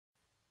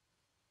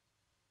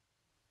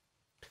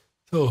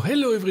So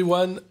hello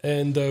everyone,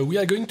 and we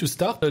are going to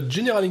start a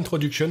general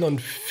introduction on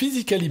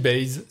physically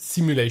based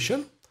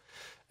simulation.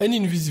 And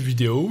in this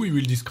video, we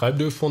will describe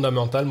the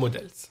fundamental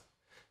models.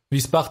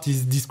 This part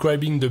is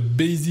describing the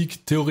basic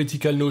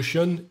theoretical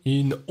notion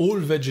in all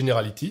their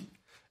generality.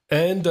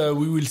 And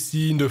we will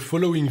see in the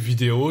following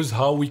videos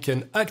how we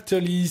can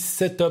actually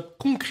set up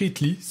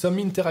concretely some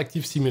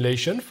interactive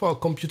simulation for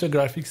computer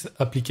graphics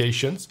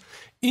applications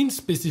in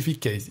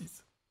specific cases.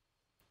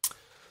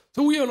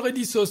 So we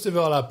already saw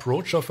several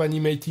approaches of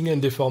animating and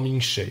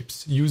deforming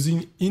shapes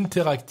using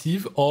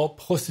interactive or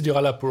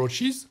procedural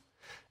approaches,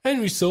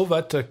 and we saw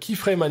that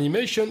keyframe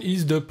animation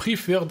is the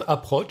preferred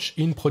approach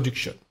in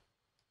production.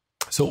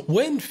 So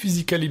when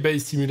physically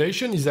based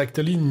simulation is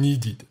actually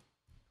needed?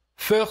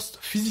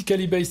 First,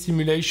 physically based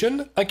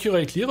simulation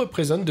accurately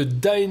represents the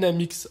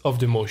dynamics of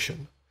the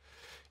motion.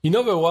 In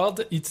other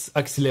words, its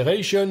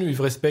acceleration with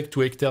respect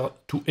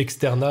to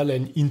external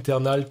and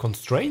internal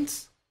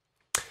constraints.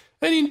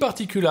 And in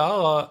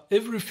particular,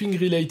 everything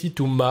related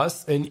to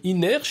mass and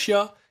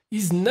inertia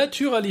is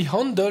naturally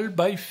handled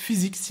by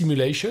physics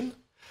simulation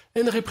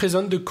and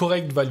represent the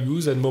correct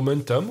values and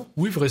momentum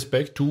with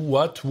respect to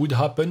what would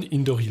happen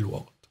in the real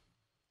world.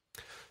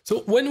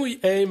 So when we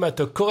aim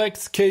at a correct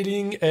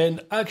scaling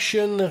and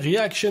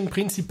action-reaction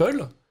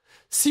principle,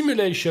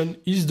 simulation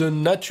is the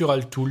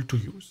natural tool to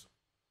use.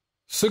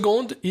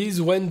 Second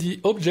is when the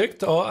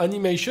object or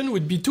animation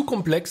would be too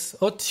complex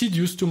or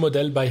tedious to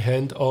model by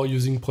hand or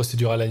using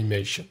procedural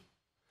animation.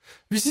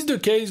 This is the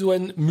case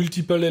when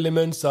multiple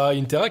elements are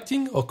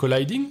interacting or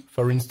colliding,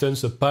 for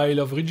instance a pile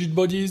of rigid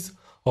bodies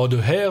or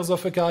the hairs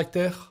of a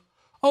character,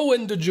 or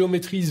when the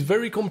geometry is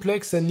very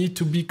complex and need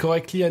to be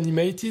correctly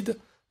animated,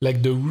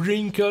 like the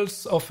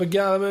wrinkles of a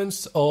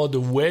garment or the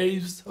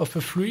waves of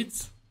a fluid.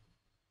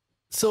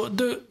 So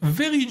the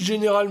very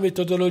general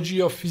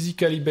methodology of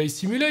physically based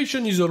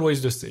simulation is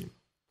always the same.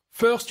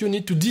 First, you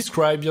need to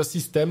describe your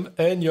system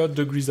and your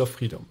degrees of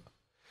freedom.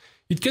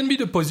 It can be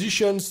the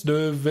positions,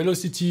 the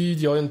velocity,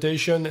 the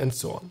orientation, and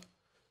so on.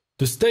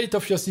 The state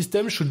of your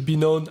system should be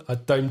known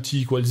at time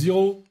t equals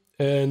 0,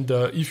 and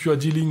if you are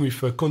dealing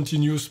with a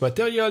continuous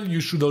material,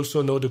 you should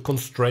also know the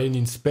constraint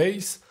in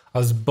space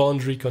as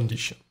boundary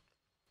condition.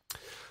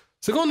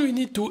 Second, we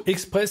need to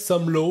express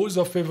some laws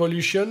of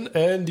evolution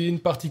and in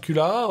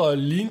particular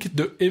link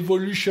the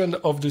evolution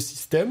of the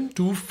system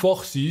to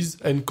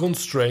forces and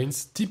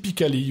constraints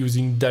typically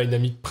using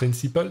dynamic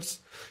principles,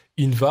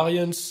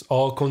 invariance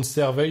or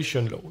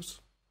conservation laws.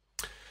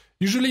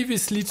 Usually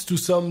this leads to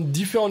some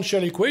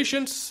differential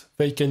equations.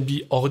 They can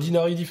be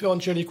ordinary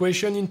differential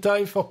equation in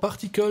time for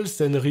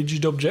particles and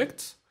rigid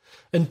objects,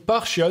 and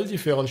partial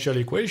differential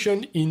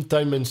equation in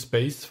time and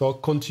space for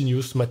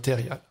continuous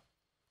material.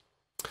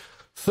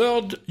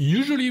 Third,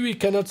 usually we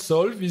cannot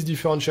solve this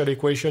differential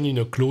equation in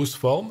a closed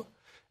form,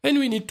 and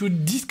we need to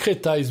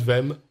discretize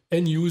them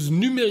and use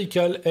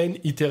numerical and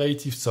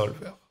iterative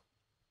solver.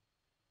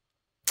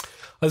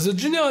 As a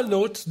general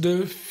note,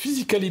 the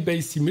physically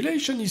based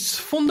simulation is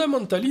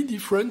fundamentally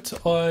different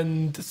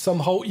and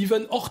somehow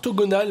even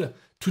orthogonal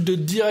to the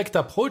direct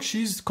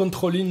approaches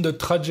controlling the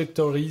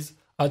trajectories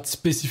at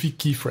specific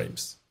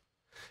keyframes.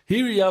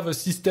 Here we have a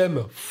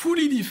system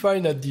fully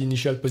defined at the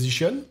initial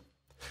position,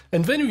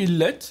 and then we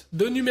let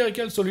the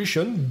numerical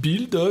solution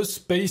build a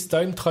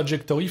space-time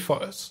trajectory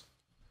for us.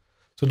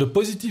 So the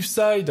positive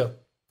side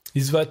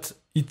is that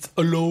it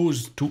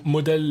allows to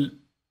model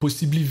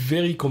possibly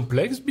very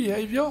complex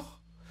behavior,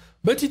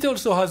 but it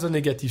also has a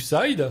negative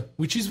side,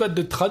 which is that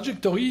the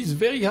trajectory is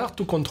very hard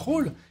to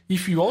control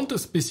if you want a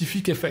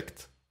specific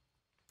effect.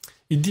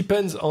 It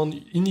depends on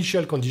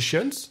initial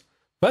conditions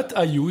that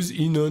are used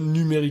in a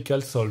numerical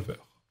solver.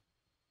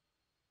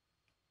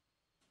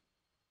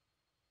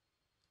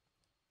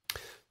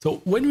 So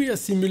when we are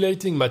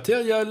simulating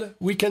material,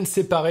 we can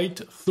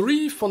separate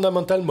three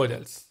fundamental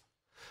models.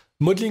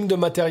 Modeling the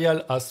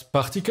material as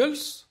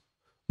particles,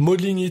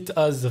 modeling it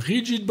as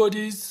rigid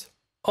bodies,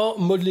 or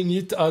modeling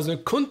it as a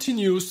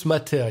continuous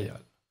material.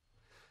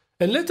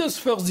 And let us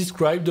first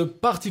describe the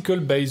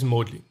particle-based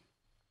modeling.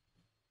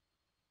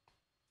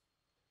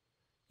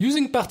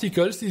 Using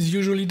particles is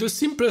usually the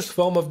simplest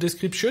form of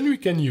description we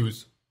can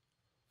use.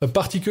 A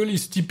particle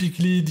is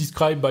typically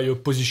described by a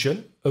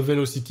position, a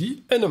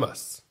velocity, and a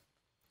mass.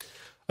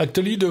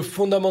 Actually, the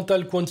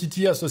fundamental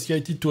quantity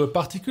associated to a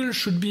particle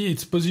should be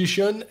its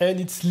position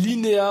and its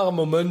linear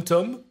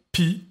momentum,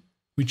 p,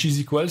 which is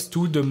equals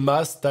to the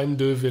mass times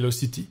the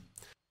velocity.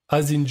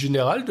 As in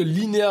general, the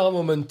linear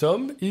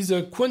momentum is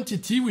a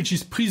quantity which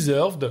is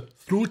preserved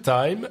through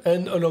time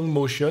and along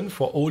motion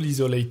for all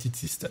isolated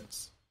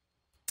systems.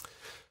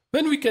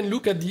 Then we can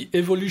look at the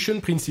evolution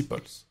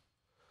principles.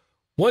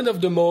 One of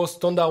the most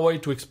standard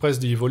ways to express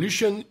the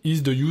evolution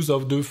is the use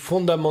of the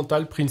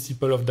fundamental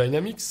principle of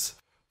dynamics.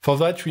 For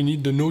that, we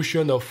need the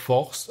notion of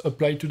force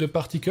applied to the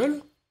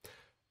particle.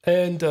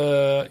 And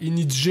in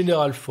its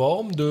general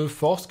form, the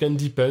force can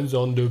depend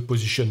on the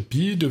position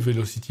p, the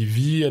velocity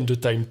v, and the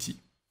time t.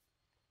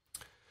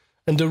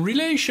 And the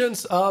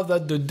relations are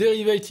that the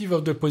derivative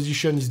of the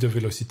position is the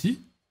velocity,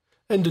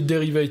 and the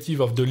derivative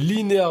of the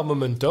linear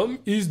momentum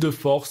is the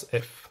force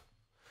F.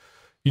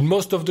 In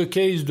most of the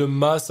case, the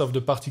mass of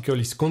the particle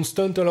is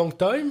constant along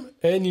time,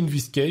 and in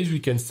this case, we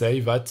can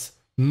say that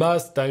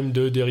mass times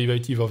the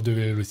derivative of the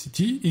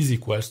velocity is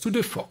equal to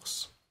the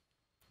force.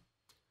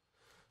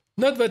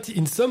 Note that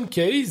in some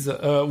cases,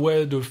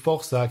 where the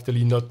forces are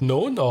actually not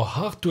known or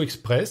hard to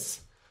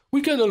express,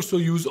 we can also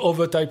use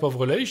other type of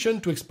relation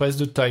to express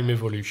the time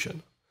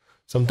evolution.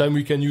 Sometimes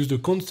we can use the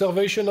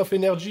conservation of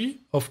energy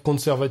of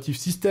conservative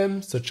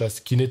systems, such as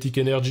kinetic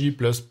energy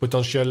plus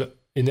potential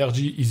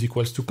energy is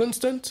equals to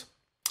constant.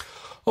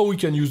 Or we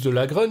can use the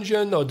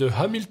Lagrangian or the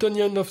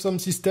Hamiltonian of some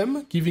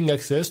system, giving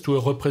access to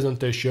a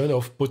representation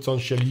of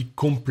potentially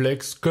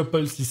complex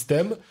coupled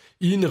system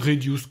in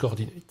reduced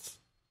coordinates.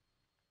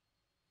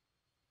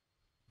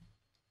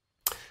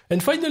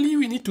 And finally,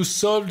 we need to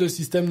solve the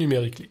system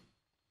numerically.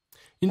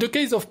 In the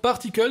case of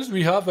particles,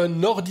 we have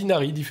an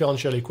ordinary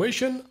differential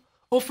equation,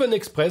 often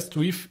expressed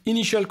with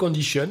initial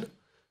condition,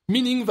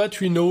 meaning that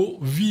we know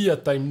v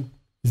at time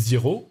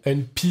 0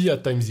 and p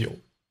at time 0.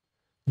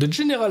 The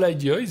general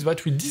idea is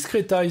that we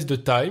discretize the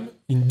time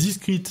in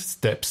discrete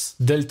steps,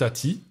 delta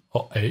t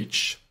or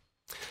h,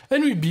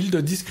 and we build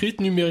a discrete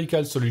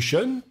numerical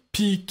solution,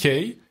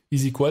 pk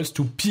is equals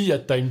to p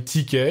at time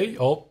tk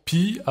or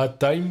p at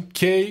time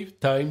k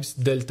times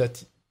delta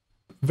t.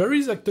 There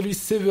is actually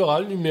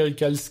several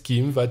numerical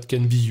schemes that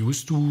can be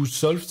used to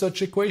solve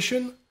such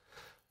equation.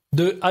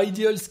 The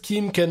ideal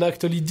scheme can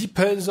actually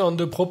depend on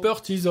the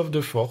properties of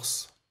the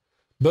force.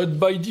 But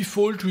by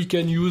default, we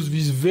can use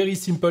this very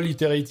simple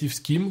iterative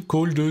scheme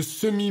called the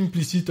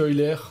semi-implicit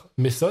Euler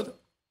method,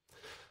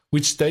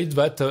 which states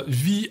that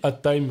v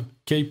at time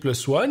k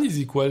plus 1 is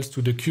equals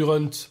to the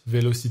current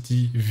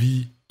velocity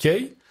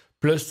vk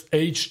plus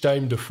h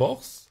times the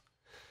force,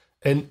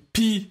 and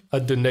p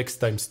at the next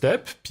time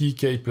step,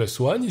 pk plus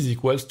 1, is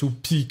equals to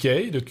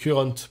pk, the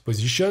current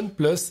position,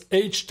 plus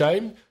h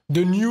times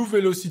the new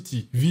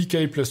velocity,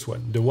 vk plus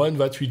 1, the one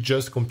that we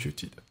just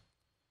computed.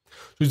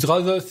 So it's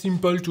rather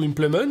simple to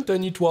implement,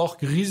 and it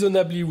works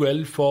reasonably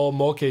well for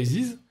more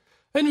cases,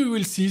 and we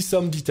will see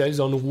some details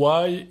on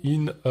why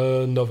in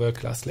another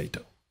class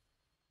later.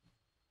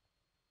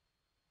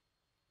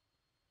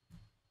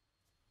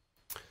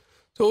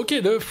 So,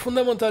 okay, the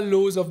fundamental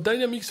laws of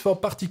dynamics for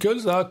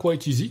particles are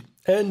quite easy,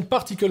 and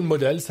particle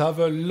models have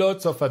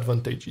lots of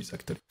advantages,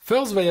 actually.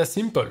 First, they are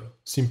simple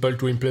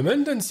to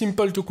implement and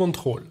simple to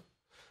control.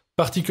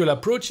 Particle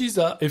approaches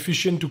are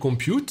efficient to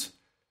compute,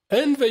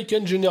 and they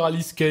can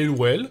generally scale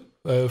well.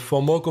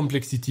 For more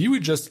complexity, we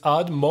just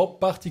add more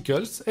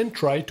particles and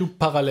try to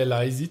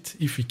parallelize it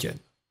if we can.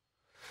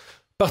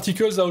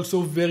 Particles are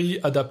also very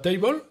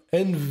adaptable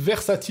and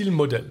versatile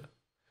model.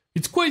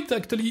 It's quite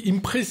actually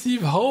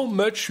impressive how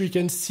much we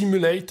can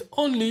simulate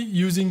only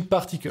using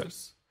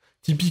particles,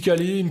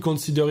 typically in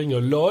considering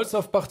a lot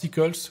of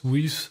particles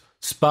with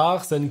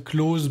sparse and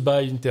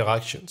close-by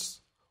interactions.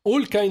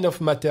 All kinds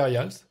of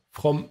materials,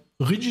 from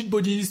rigid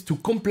bodies to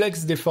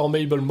complex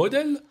deformable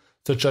models,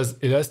 such as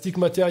elastic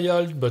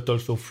material, but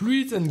also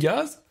fluids and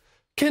gas,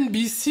 can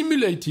be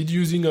simulated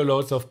using a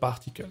lot of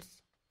particles.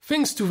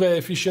 Thanks to their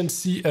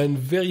efficiency and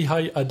very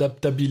high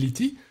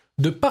adaptability,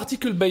 the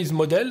particle-based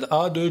models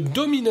are the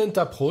dominant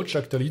approach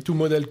actually to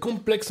model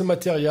complex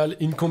material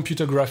in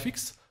computer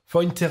graphics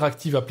for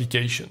interactive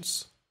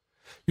applications.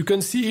 You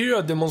can see here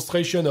a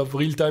demonstration of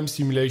real-time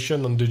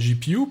simulation on the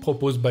GPU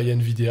proposed by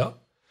NVIDIA,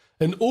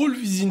 and all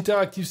these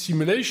interactive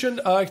simulations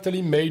are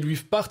actually made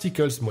with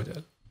particles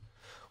model.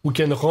 We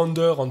can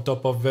render on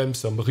top of them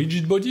some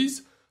rigid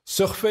bodies,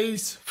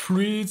 surface,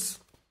 fluids,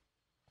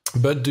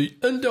 but the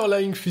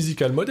underlying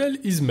physical model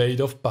is made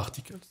of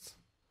particles.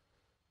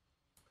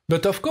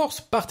 But of course,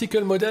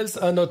 particle models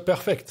are not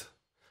perfect.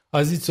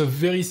 As it's a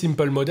very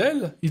simple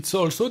model, it's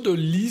also the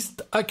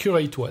least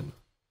accurate one.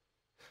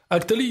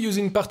 Actually,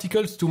 using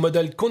particles to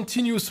model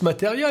continuous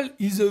material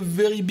is a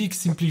very big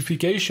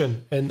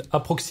simplification and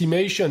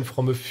approximation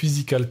from a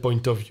physical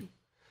point of view.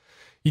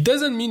 It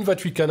doesn't mean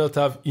that we cannot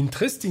have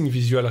interesting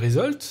visual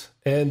results,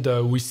 and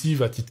we see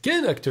that it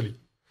can actually.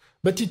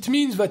 But it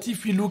means that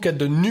if we look at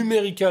the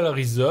numerical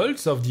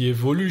results of the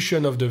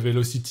evolution of the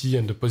velocity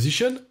and the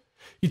position,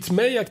 it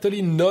may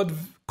actually not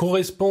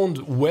correspond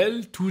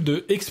well to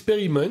the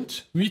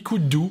experiment we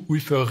could do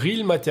with a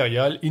real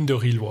material in the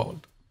real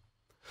world.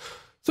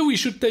 So we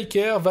should take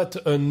care that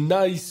a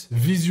nice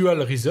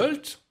visual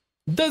result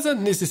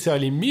doesn't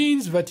necessarily mean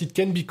that it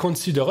can be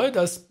considered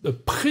as a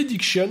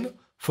prediction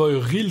for a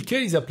real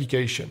case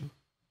application.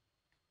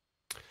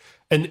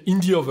 And in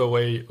the other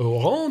way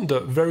around,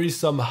 there is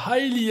some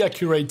highly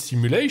accurate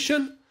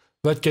simulation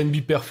that can be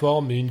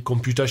performed in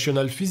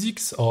computational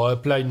physics or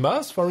applied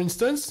math, for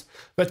instance,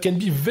 that can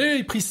be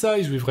very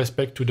precise with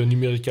respect to the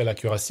numerical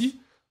accuracy,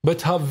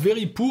 but have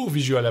very poor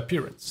visual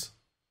appearance.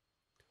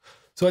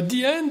 So at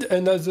the end,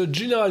 and as a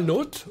general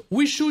note,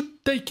 we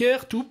should take care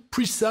to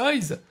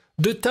precise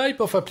the type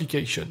of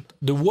application.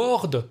 The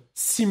word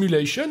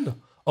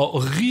simulation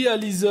or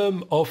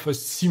realism of a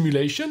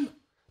simulation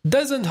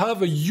doesn't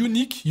have a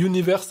unique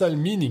universal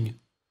meaning.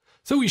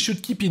 So we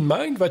should keep in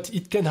mind that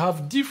it can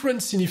have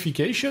different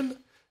signification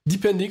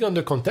depending on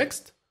the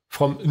context,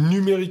 from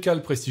numerical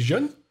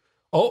precision,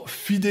 or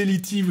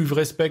fidelity with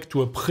respect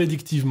to a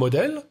predictive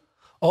model,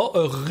 or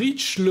a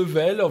rich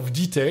level of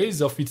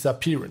details of its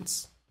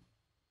appearance.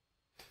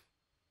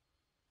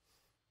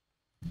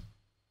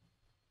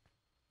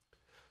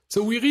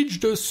 So we reach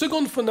the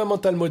second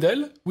fundamental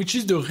model, which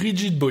is the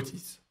rigid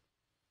bodies.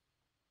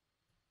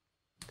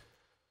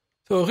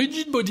 So a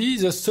rigid body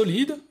is a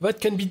solid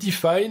that can be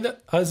defined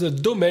as a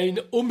domain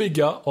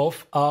omega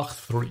of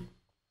R3.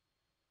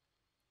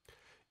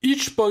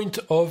 Each point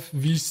of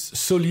this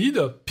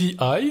solid,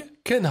 Pi,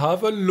 can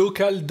have a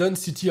local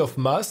density of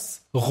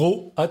mass,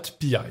 ρ, at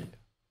Pi.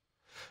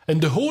 And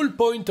the whole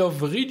point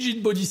of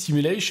rigid body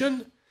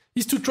simulation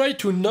is to try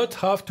to not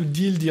have to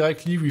deal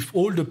directly with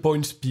all the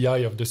points Pi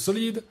of the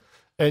solid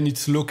and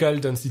its local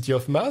density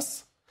of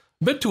mass,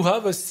 but to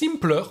have a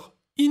simpler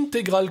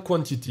integral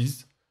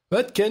quantities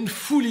that can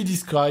fully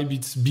describe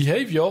its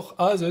behavior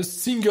as a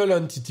single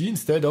entity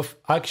instead of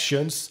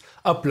actions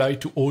applied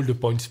to all the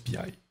points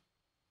Pi.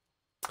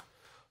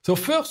 So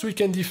first we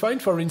can define,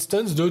 for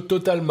instance, the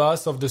total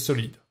mass of the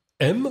solid,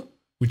 m,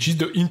 which is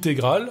the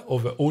integral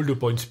over all the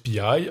points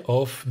Pi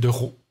of the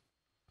ρ.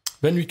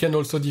 Then we can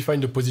also define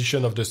the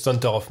position of the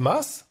center of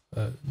mass,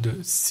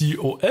 the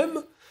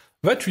COM,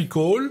 that we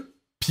call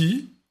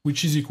P,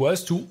 which is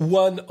equals to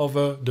 1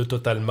 over the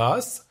total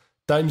mass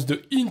times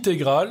the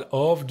integral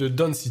of the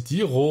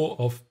density ρ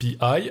of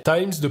Pi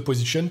times the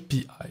position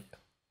Pi.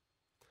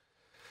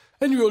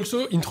 And we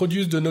also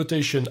introduce the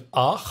notation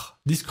R,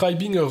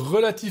 describing a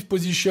relative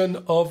position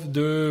of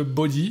the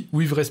body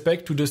with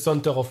respect to the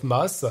center of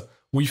mass,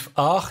 with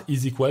R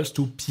is equals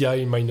to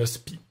Pi minus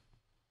P.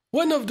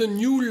 One of the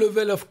new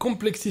level of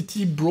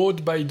complexity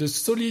brought by the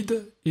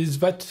solid is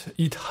that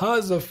it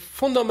has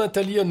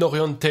fundamentally an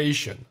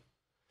orientation,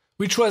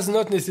 which was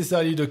not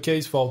necessarily the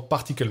case for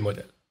particle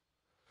model.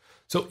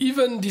 So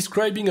even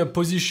describing a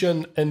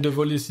position and the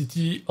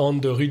velocity on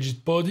the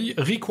rigid body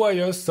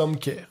requires some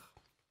care.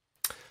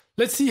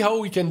 Let's see how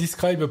we can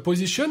describe a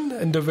position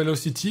and the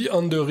velocity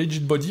on the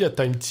rigid body at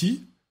time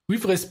t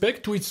with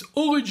respect to its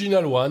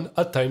original one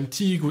at time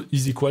t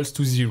is equals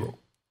to 0.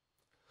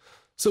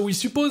 So we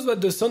suppose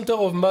that the center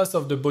of mass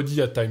of the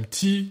body at time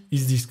t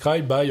is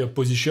described by a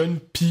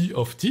position p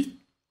of t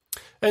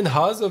and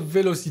has a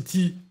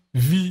velocity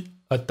v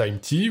at time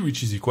t,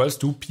 which is equals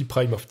to p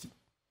prime of t.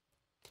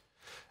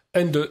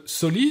 And the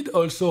solid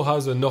also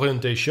has an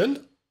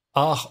orientation,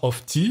 r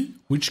of t,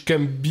 which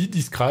can be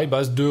described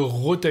as the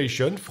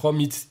rotation from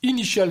its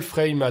initial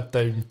frame at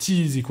time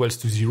t is equals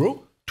to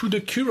 0 to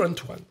the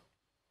current one.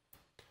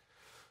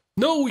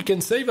 Now we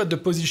can say that the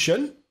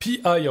position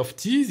pi of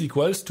t is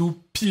equals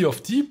to p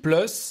of t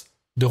plus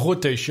the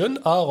rotation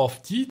r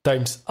of t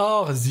times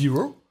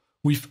r0,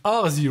 with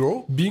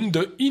r0 being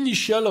the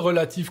initial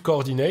relative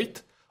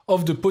coordinate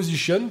of the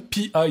position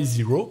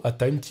pi0 at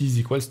time t is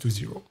equals to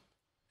 0.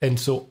 And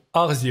so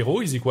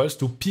r0 is equals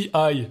to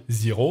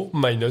pi0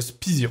 minus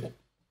p0.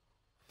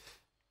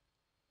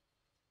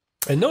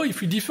 And now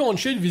if we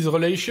differentiate this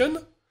relation,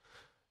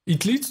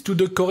 it leads to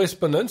the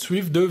correspondence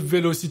with the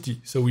velocity.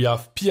 So we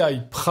have pi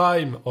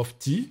prime of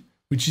t,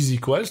 which is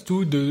equals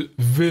to the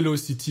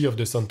velocity of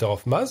the center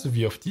of mass,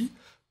 v of t,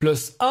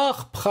 plus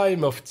r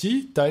prime of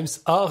t times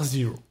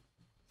r0.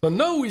 So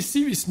now we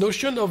see this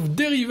notion of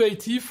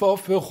derivative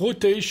of a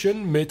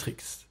rotation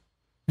matrix.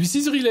 This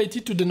is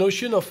related to the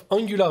notion of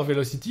angular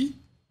velocity,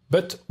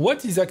 but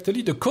what is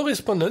actually the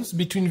correspondence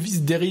between this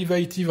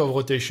derivative of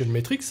rotation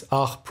matrix,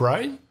 r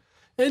prime,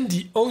 and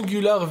the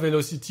angular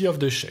velocity of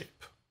the shape?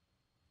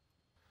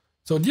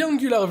 So the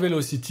angular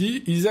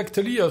velocity is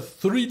actually a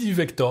 3D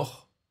vector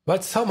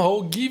that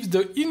somehow gives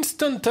the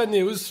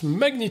instantaneous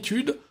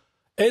magnitude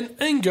and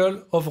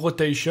angle of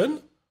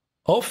rotation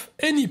of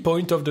any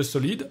point of the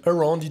solid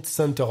around its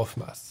center of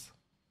mass.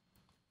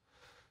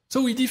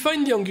 So we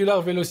define the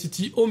angular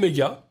velocity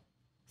omega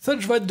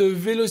such that the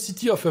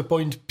velocity of a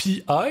point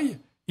pi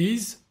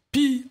is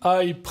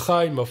pi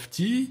prime of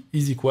t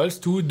is equals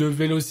to the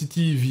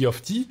velocity v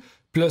of t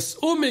plus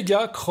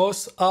omega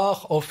cross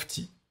r of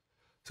t.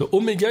 So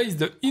omega is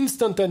the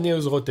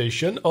instantaneous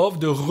rotation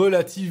of the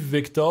relative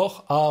vector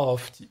r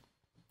of t.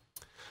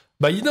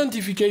 By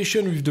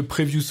identification with the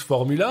previous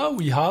formula,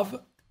 we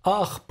have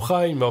r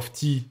prime of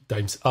t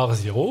times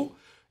r0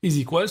 is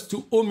equals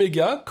to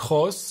omega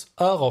cross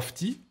r of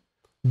t,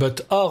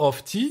 but r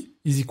of t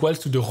is equals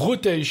to the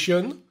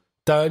rotation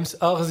times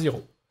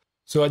r0.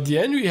 So at the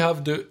end we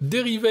have the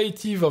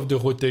derivative of the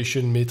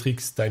rotation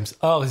matrix times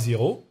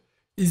r0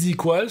 is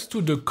equals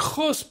to the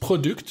cross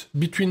product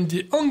between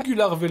the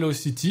angular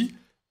velocity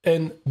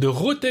and the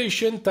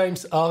rotation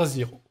times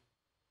r0.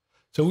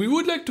 So we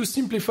would like to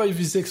simplify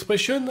this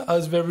expression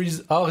as there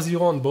is r0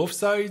 on both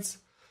sides,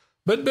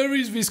 but there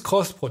is this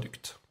cross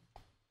product.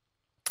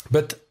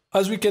 But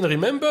as we can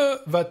remember,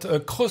 that a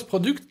cross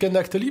product can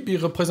actually be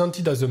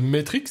represented as a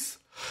matrix,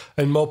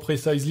 and more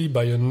precisely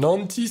by an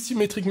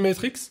anti-symmetric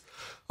matrix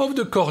of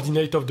the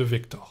coordinate of the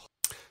vector.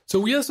 So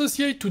we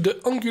associate to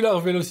the angular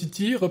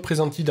velocity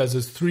represented as a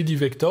 3D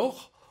vector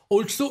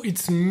also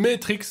its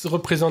matrix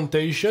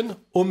representation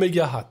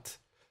omega hat,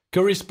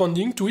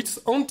 corresponding to its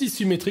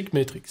antisymmetric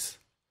matrix.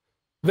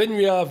 Then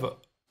we have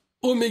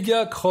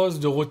omega cross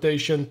the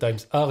rotation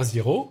times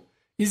R0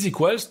 is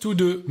equals to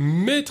the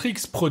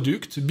matrix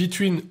product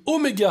between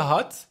omega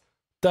hat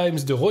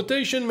times the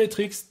rotation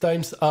matrix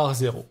times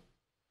R0.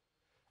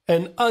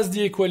 And as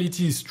the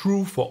equality is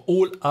true for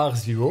all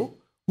R0,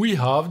 we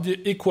have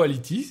the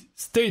equality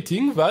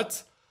stating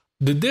that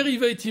the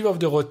derivative of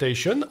the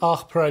rotation,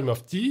 r prime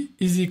of t,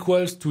 is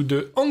equals to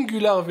the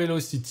angular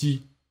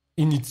velocity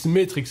in its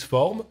matrix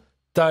form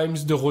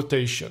times the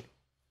rotation.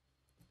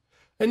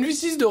 And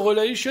this is the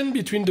relation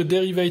between the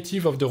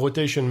derivative of the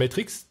rotation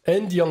matrix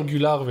and the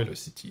angular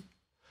velocity.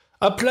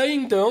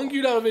 Applying the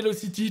angular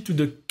velocity to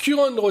the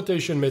current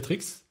rotation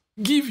matrix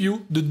gives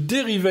you the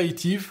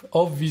derivative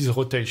of this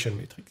rotation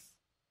matrix.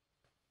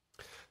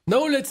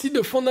 Now let's see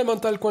the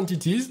fundamental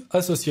quantities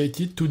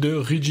associated to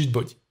the rigid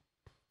body.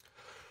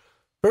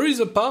 There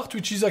is a part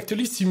which is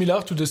actually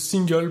similar to the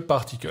single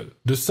particle.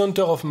 The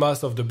center of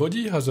mass of the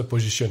body has a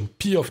position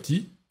p of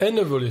t and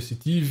a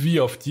velocity v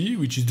of t,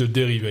 which is the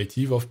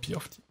derivative of p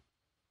of t.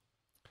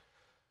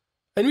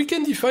 And we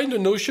can define the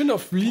notion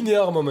of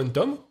linear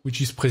momentum,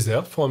 which is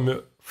preserved for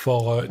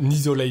an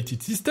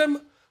isolated system.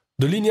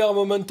 The linear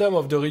momentum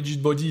of the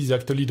rigid body is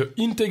actually the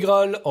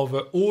integral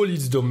over all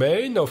its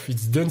domain of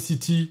its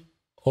density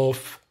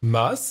of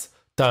mass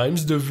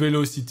times the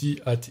velocity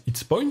at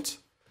its point.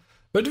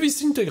 But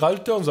this integral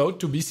turns out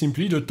to be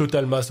simply the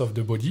total mass of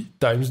the body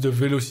times the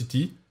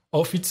velocity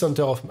of its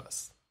center of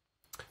mass.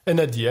 And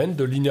at the end,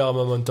 the linear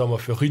momentum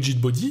of a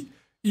rigid body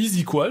is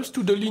equals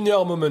to the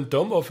linear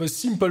momentum of a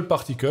simple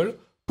particle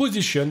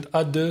positioned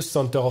at the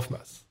center of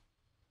mass.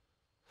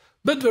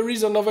 But there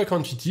is another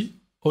quantity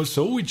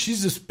also which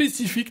is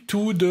specific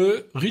to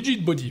the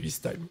rigid body this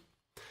time,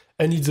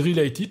 and it's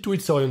related to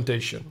its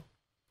orientation.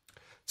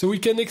 So we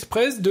can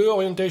express the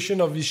orientation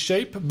of this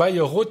shape by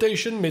a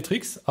rotation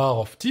matrix r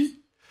of t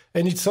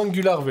and its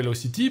angular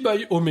velocity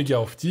by omega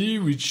of t,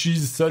 which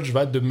is such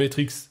that the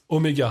matrix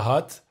omega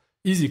hat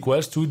is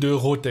equals to the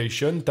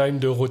rotation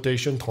times the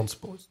rotation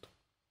transposed.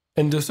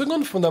 And the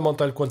second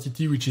fundamental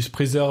quantity which is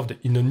preserved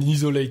in an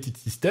isolated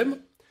system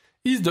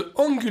is the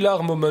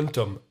angular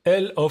momentum,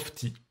 L of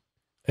t.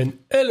 And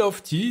L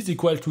of t is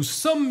equal to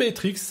some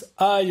matrix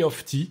I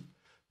of t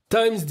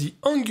times the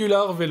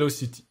angular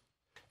velocity.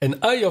 And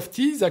I of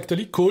t is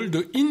actually called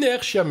the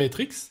inertia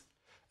matrix,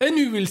 and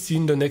we will see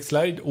in the next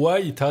slide why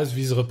it has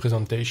this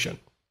representation.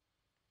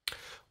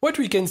 What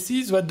we can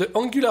see is that the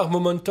angular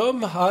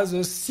momentum has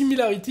a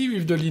similarity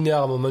with the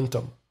linear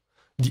momentum.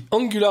 The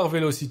angular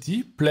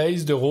velocity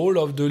plays the role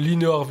of the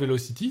linear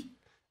velocity,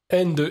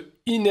 and the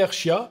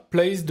inertia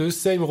plays the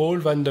same role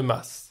than the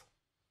mass.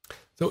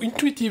 So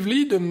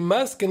intuitively, the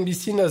mass can be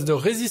seen as the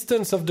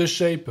resistance of the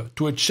shape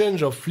to a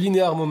change of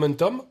linear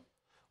momentum,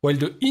 while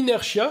the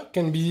inertia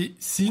can be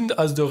seen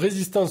as the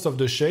resistance of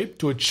the shape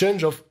to a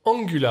change of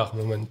angular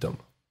momentum.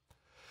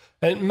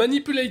 And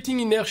manipulating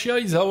inertia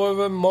is,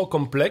 however, more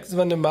complex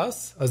than the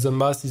mass, as the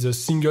mass is a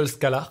single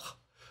scalar,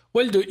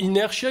 while the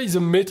inertia is a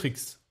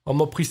matrix, or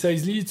more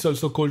precisely, it's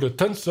also called a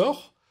tensor,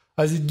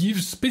 as it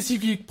gives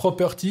specific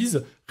properties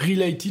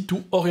related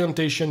to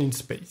orientation in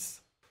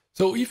space.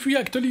 So if we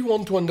actually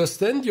want to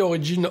understand the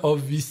origin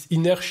of this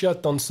inertia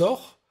tensor,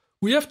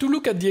 we have to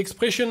look at the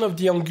expression of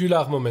the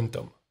angular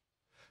momentum.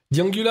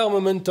 The angular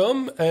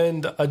momentum,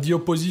 and at the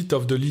opposite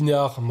of the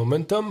linear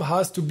momentum,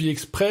 has to be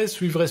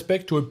expressed with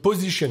respect to a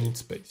position in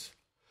space.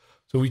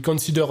 So we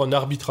consider an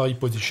arbitrary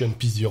position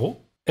p0,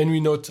 and we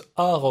note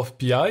r of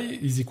pi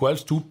is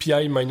equals to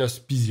pi minus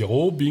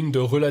p0, being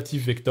the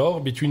relative vector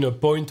between a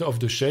point of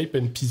the shape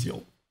and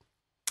p0.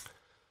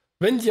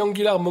 Then the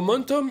angular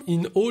momentum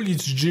in all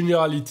its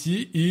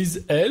generality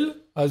is L,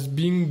 as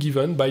being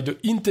given by the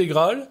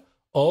integral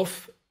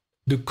of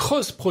the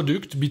cross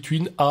product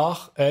between r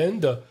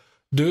and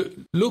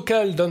the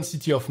local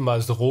density of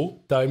mass ρ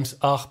times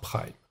r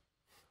prime.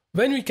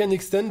 Then we can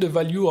extend the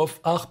value of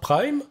r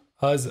prime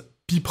as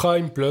p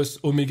prime plus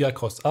omega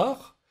cross r,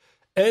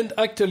 and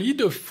actually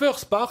the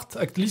first part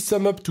actually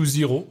sum up to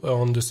 0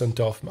 around the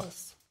center of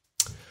mass.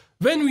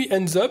 Then we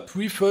end up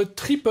with a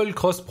triple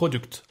cross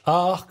product,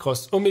 r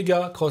cross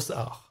omega cross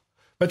r,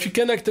 that we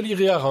can actually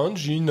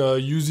rearrange in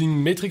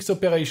using matrix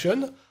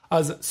operation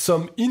as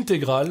some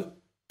integral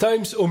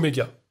times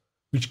omega,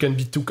 which can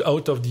be took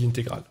out of the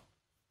integral.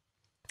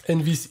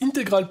 And this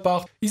integral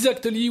part is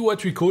actually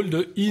what we call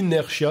the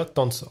inertia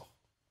tensor.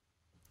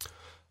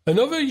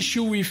 Another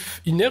issue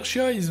with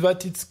inertia is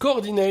that its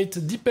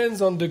coordinate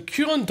depends on the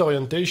current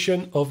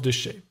orientation of the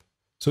shape.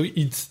 So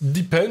it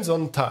depends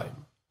on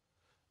time.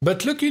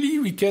 But luckily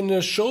we can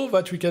show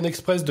that we can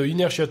express the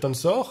inertia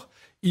tensor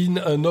in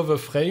another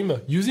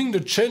frame using the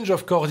change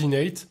of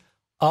coordinate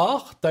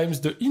r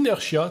times the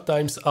inertia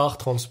times r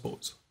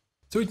transpose.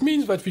 So it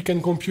means that we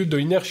can compute the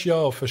inertia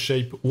of a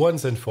shape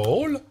once and for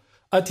all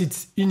at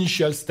its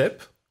initial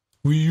step.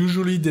 We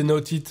usually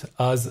denote it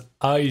as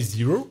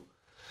I0,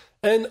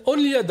 and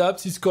only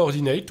adapts its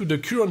coordinate to the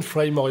current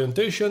frame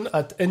orientation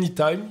at any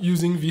time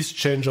using this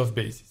change of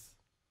basis.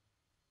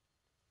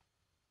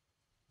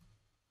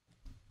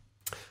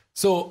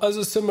 So, as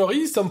a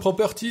summary, some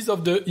properties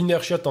of the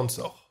inertia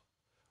tensor.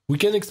 We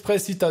can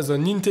express it as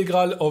an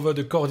integral over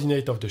the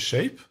coordinate of the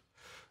shape.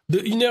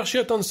 The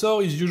inertia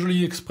tensor is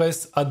usually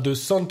expressed at the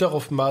center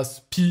of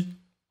mass P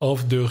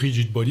of the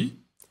rigid body.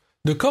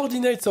 The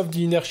coordinates of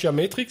the inertia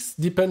matrix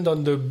depend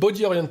on the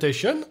body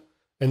orientation,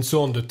 and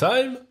so on the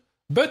time,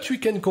 but we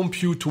can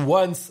compute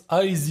once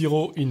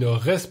I0 in a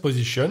rest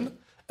position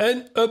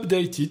and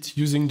update it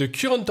using the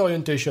current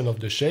orientation of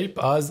the shape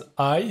as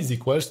I is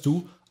equals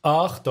to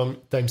R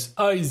times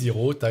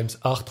I0 times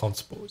R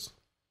transpose.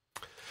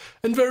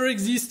 And there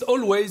exists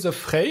always a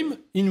frame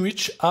in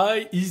which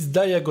I is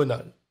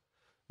diagonal.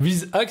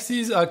 These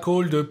axes are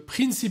called the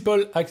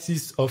principal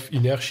axis of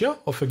inertia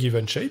of a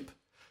given shape,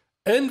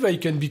 and they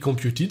can be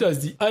computed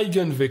as the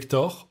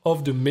eigenvector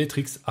of the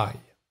matrix I.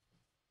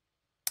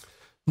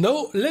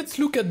 Now let's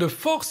look at the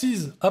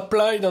forces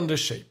applied on the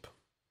shape.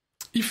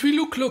 If we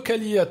look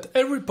locally at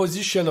every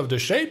position of the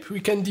shape, we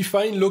can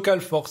define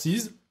local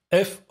forces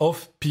F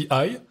of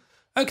pi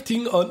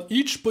acting on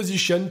each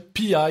position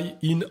pi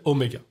in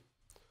omega.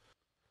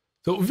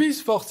 So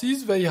these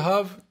forces, they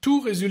have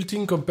two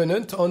resulting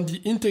components on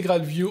the integral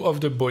view of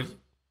the body.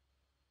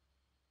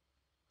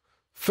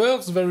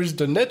 First, there is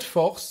the net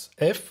force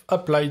F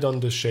applied on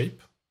the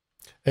shape,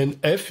 and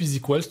F is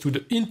equal to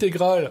the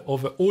integral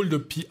over all the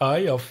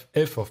pi of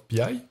F of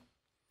pi.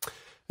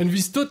 And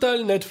this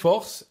total net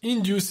force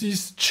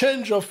induces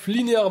change of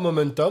linear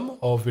momentum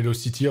or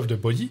velocity of the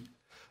body,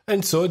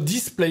 and so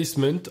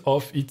displacement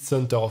of its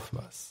center of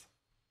mass.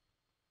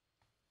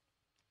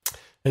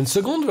 And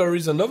second, there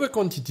is another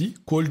quantity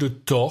called the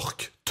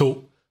torque,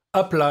 tau,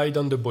 applied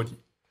on the body.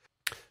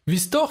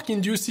 This torque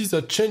induces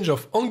a change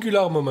of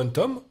angular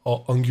momentum,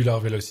 or angular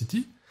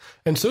velocity,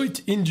 and so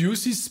it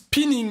induces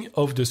spinning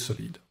of the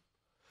solid.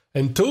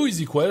 And tau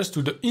is equal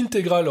to the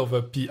integral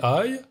over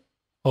pi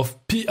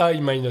of pi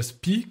minus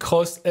p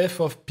cross f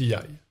of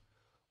pi,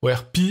 where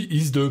p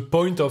is the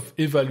point of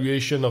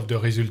evaluation of the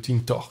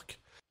resulting torque.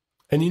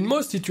 And in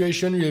most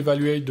situations, we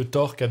evaluate the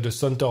torque at the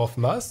center of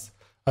mass,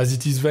 as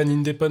it is then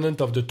independent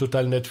of the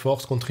total net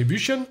force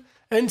contribution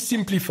and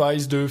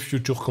simplifies the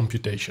future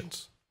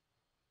computations.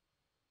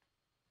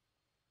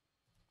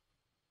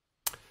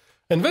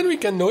 And then we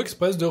can now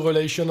express the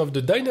relation of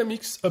the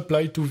dynamics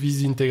applied to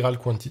these integral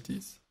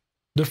quantities.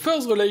 The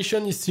first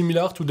relation is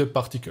similar to the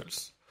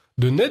particles.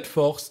 The net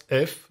force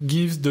F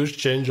gives the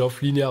change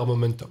of linear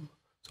momentum.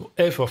 So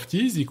F of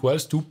t is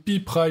equals to P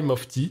prime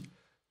of t,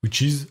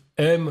 which is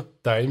m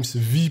times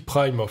v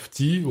prime of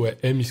t, where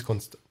m is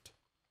constant.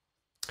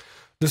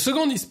 The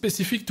second is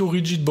specific to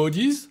rigid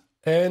bodies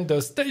and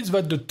states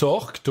that the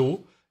torque, tau,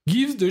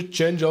 gives the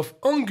change of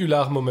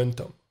angular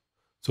momentum.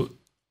 So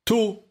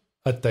tau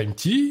at time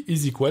t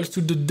is equal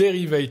to the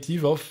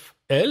derivative of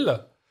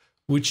L,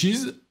 which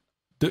is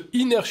the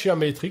inertia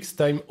matrix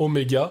times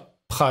omega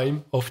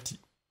prime of t.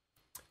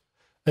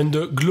 And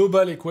the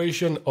global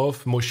equation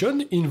of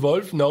motion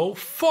involves now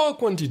four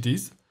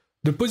quantities: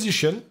 the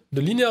position,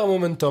 the linear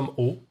momentum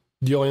O,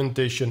 the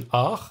orientation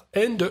R,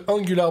 and the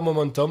angular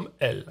momentum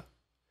L,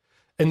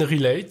 and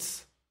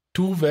relates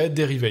to their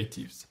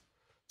derivatives.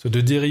 So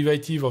the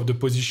derivative of the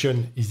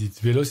position is its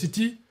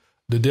velocity,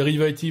 the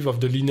derivative of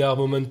the linear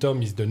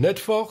momentum is the net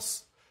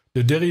force,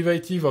 the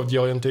derivative of the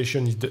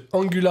orientation is the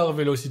angular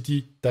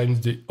velocity times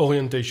the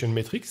orientation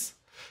matrix,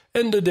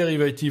 and the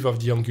derivative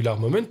of the angular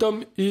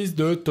momentum is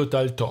the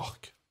total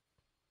torque.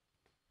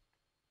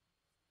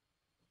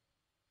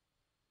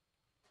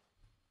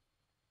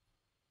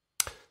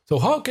 So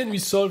how can we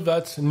solve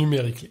that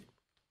numerically?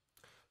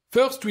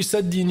 First, we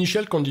set the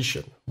initial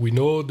condition. We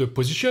know the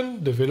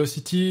position, the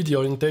velocity, the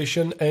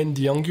orientation, and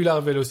the angular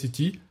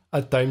velocity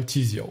at time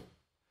t0.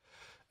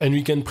 And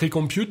we can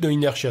pre-compute the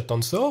inertia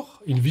tensor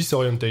in this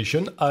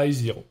orientation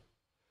I0.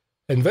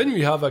 And then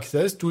we have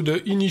access to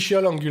the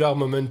initial angular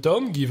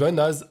momentum given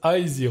as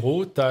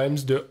I0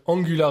 times the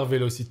angular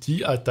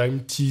velocity at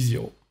time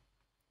t0.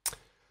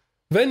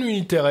 Then we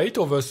iterate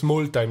over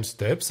small time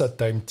steps at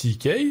time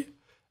tk,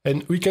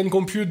 and we can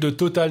compute the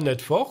total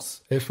net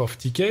force, F of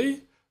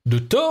tk, the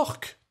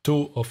torque,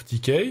 tau of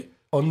tk,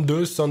 on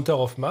the center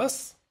of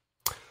mass.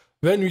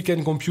 Then we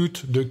can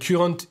compute the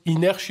current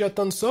inertia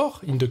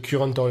tensor in the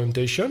current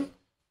orientation.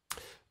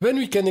 Then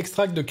we can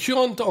extract the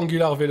current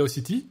angular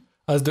velocity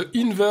as the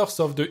inverse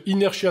of the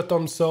inertia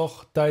tensor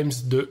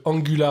times the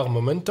angular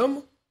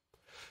momentum.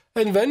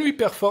 And then we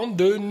perform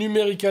the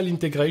numerical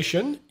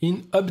integration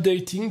in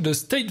updating the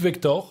state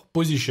vector,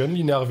 position,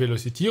 linear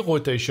velocity,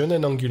 rotation,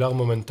 and angular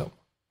momentum.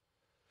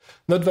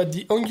 Note that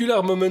the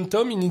angular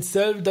momentum in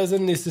itself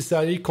doesn't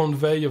necessarily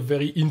convey a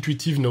very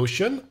intuitive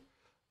notion,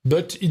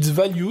 but its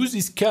values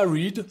is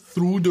carried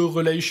through the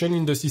relation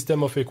in the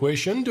system of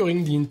equations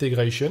during the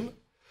integration,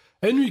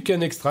 and we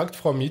can extract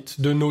from it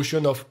the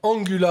notion of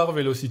angular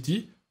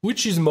velocity,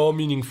 which is more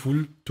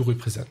meaningful to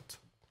represent.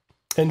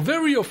 And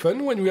very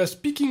often, when we are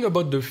speaking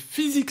about the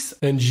physics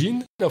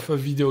engine of a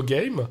video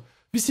game,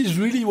 this is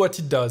really what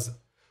it does.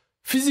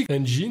 Physics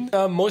engines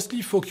are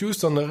mostly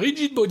focused on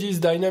rigid bodies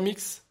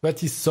dynamics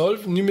that is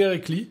solved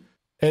numerically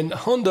and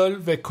handle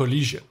their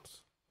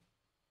collisions.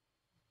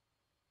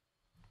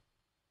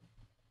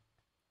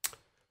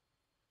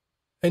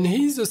 And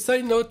here's a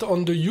side note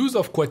on the use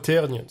of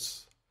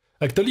quaternions.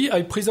 Actually,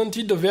 I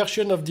presented the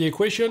version of the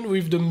equation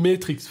with the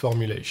matrix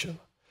formulation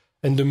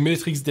and the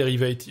matrix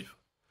derivative.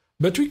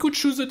 But we could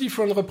choose a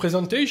different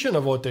representation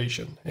of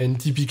rotation and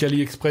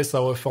typically express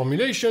our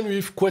formulation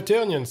with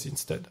quaternions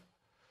instead.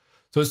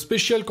 The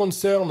special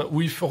concern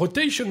with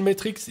rotation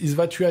matrix is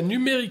that we are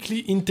numerically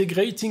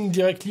integrating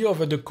directly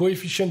over the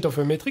coefficient of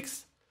a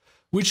matrix,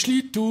 which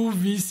lead to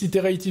this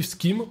iterative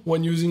scheme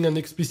when using an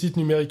explicit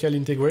numerical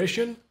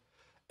integration,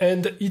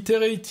 and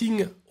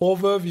iterating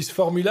over this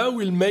formula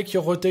will make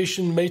your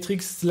rotation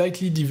matrix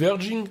slightly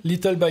diverging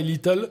little by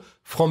little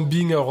from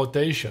being a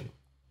rotation.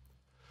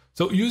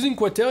 So using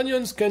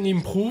quaternions can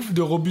improve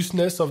the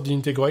robustness of the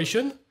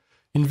integration.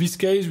 In this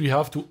case, we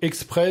have to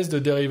express the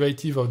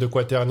derivative of the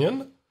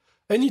quaternion,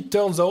 and it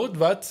turns out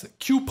that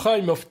q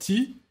prime of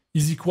t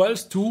is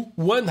equals to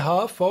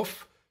 1/2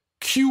 of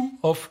q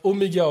of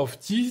omega of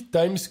t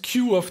times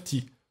q of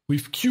t,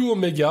 with q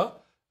omega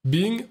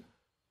being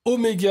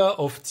omega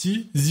of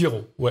t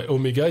 0, where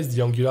omega is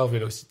the angular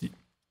velocity.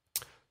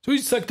 So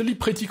it's actually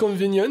pretty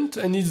convenient,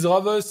 and it's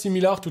rather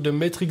similar to the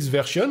matrix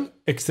version,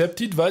 except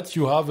that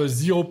you have a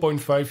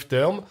 0.5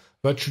 term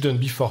that shouldn't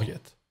be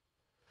forget.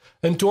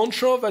 And to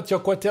ensure that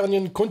your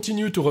quaternion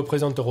continue to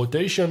represent a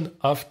rotation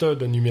after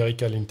the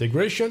numerical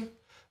integration,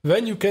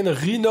 then you can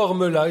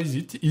renormalize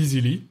it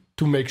easily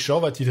to make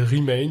sure that it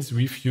remains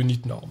with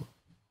unit norm.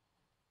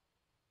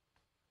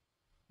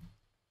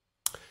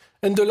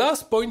 And the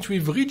last point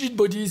with rigid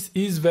bodies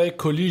is their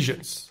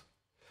collisions.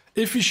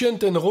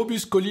 Efficient and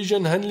robust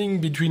collision handling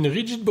between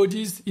rigid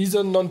bodies is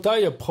an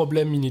entire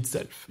problem in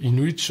itself,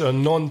 in which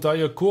an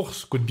entire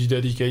course could be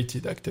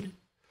dedicated actually.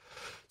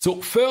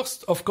 So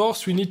first, of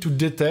course, we need to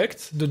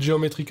detect the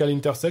geometrical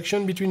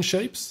intersection between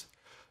shapes.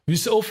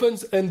 This often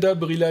ends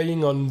up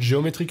relying on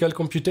geometrical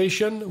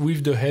computation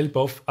with the help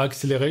of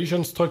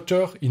acceleration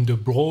structure in the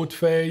broad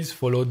phase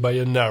followed by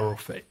a narrow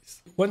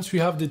phase. Once we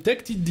have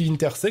detected the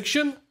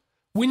intersection,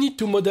 we need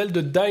to model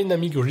the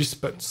dynamic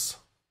response.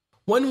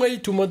 One way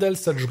to model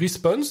such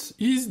response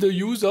is the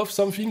use of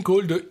something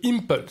called the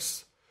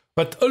impulse,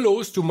 that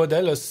allows to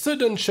model a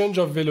sudden change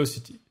of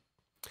velocity.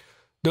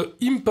 The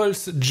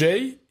impulse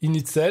J in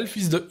itself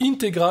is the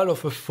integral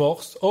of a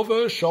force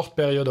over a short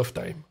period of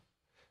time.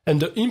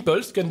 And the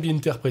impulse can be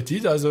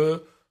interpreted as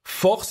a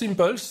force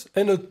impulse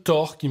and a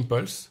torque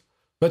impulse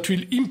that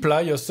will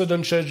imply a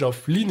sudden change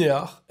of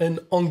linear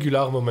and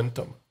angular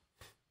momentum.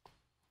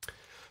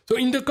 So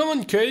in the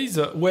common case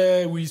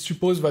where we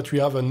suppose that we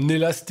have an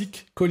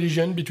elastic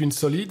collision between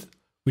solids,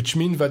 which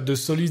means that the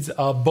solids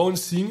are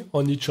bouncing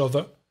on each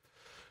other,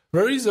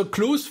 there is a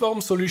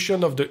closed-form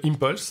solution of the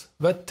impulse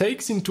that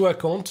takes into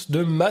account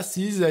the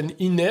masses and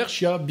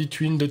inertia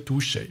between the two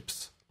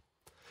shapes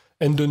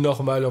and the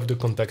normal of the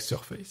contact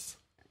surface.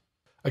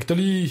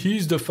 Actually,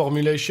 here's the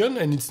formulation,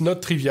 and it's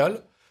not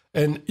trivial.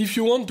 And if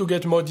you want to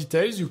get more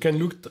details, you can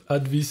look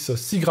at this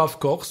SIGGRAPH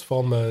course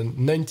from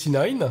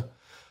 1999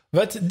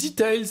 that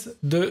details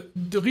the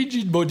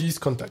rigid bodies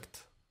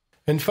contact.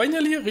 And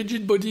finally,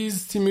 rigid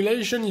bodies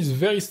simulation is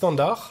very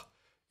standard.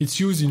 It's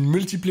used in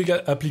multiple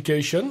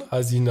applications,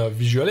 as in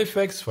visual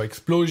effects for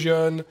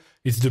explosion.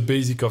 It's the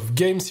basic of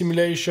game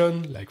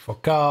simulation, like for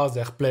cars,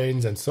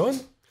 airplanes, and so on.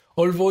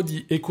 Although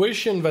the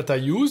equation that I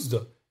used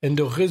and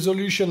the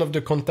resolution of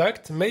the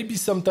contact may be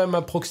sometimes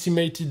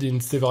approximated in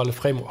several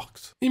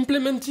frameworks.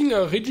 Implementing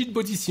a rigid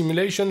body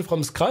simulation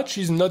from scratch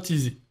is not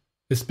easy,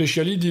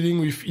 especially dealing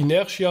with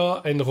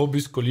inertia and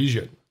robust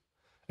collision.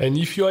 And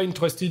if you are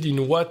interested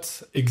in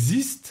what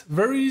exists,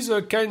 there is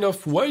a kind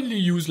of widely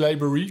used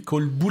library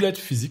called bullet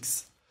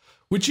physics,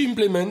 which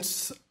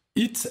implements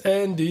it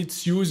and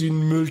it's used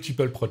in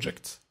multiple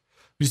projects.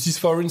 This is,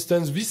 for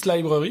instance, this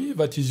library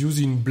that is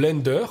used in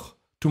Blender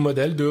to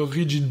model the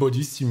rigid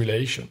body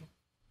simulation.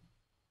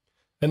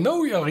 And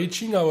now we are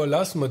reaching our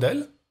last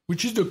model,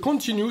 which is the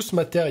continuous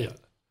material.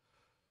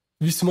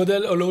 This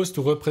model allows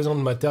to represent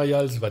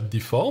materials that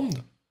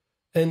deformed,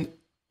 and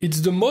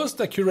it's the most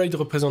accurate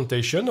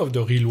representation of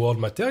the real-world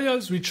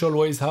materials which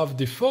always have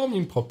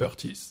deforming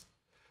properties.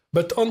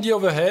 But on the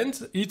other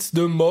hand, it's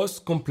the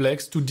most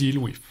complex to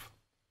deal with.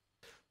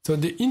 So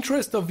the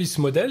interest of this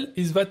model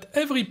is that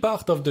every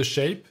part of the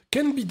shape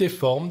can be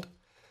deformed,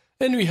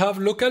 and we have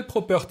local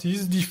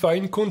properties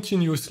defined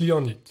continuously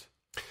on it.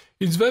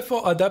 It's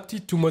therefore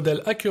adapted to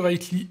model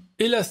accurately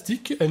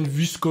elastic and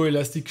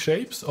viscoelastic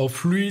shapes of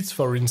fluids,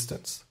 for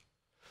instance.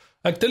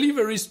 Actually,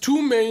 there is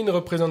two main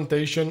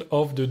representations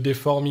of the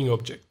deforming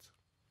object.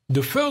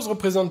 The first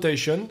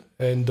representation,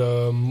 and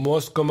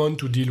most common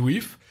to deal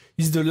with,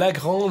 is the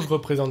Lagrange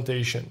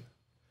representation.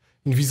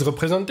 In this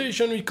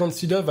representation, we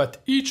consider that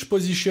each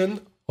position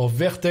or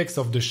vertex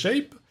of the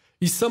shape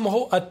is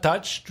somehow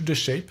attached to the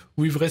shape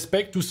with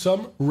respect to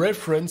some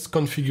reference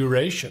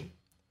configuration.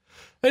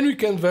 And we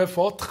can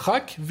therefore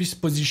track this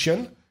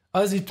position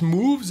as it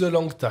moves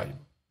along time.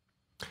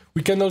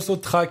 We can also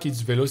track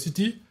its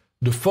velocity,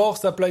 the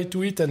force applied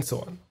to it, and so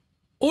on.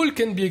 All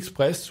can be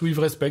expressed with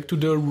respect to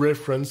the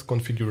reference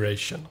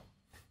configuration.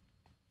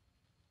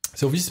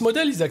 So this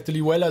model is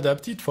actually well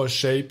adapted for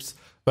shapes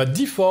that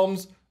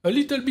deforms a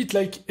little bit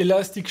like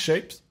elastic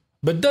shapes,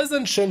 but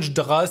doesn't change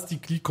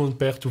drastically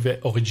compared to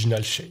the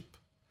original shape.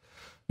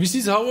 This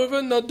is,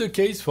 however, not the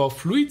case for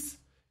fluids.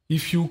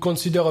 If you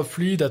consider a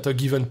fluid at a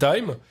given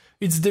time,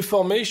 its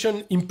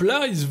deformation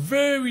implies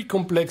very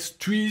complex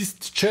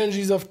twists,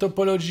 changes of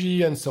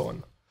topology, and so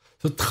on.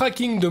 So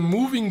tracking the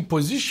moving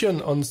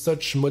position on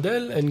such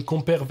model and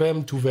compare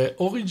them to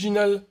the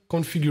original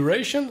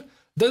configuration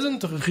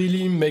doesn't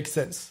really make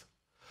sense.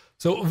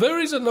 So there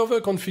is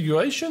another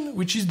configuration,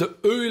 which is the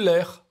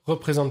Euler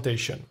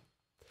representation.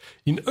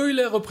 In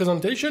Euler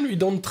representation, we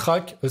don't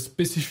track a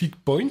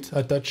specific point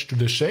attached to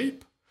the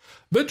shape,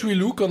 but we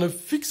look on a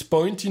fixed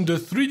point in the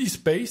 3D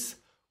space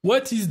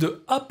what is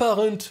the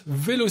apparent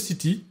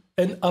velocity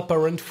and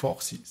apparent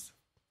forces.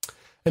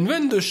 And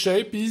then the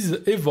shape is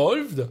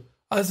evolved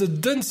as a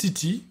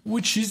density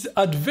which is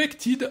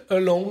advected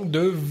along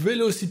the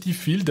velocity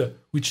field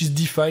which is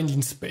defined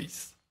in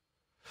space.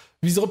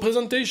 This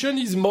representation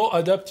is more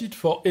adapted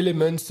for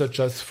elements such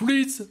as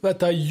fluids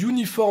that are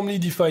uniformly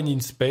defined in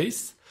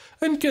space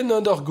and can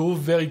undergo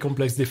very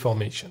complex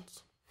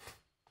deformations.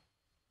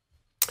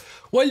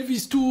 While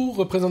these two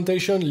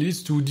representations lead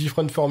to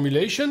different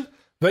formulations,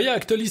 they are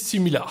actually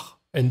similar,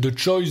 and the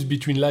choice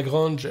between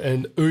Lagrange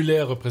and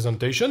Euler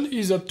representation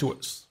is up to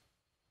us.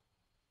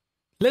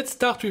 Let's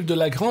start with the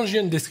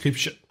Lagrangian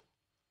description.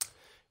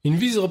 In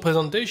this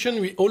representation,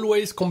 we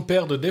always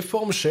compare the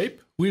deformed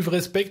shape with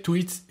respect to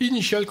its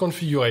initial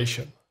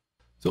configuration.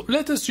 So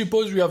let us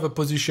suppose we have a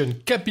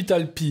position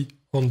capital P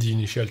on the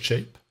initial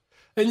shape,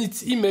 and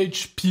its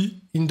image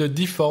P in the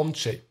deformed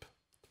shape.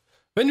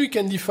 Then we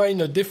can define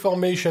a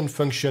deformation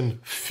function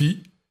phi,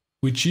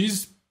 which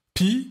is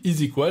P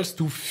is equals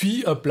to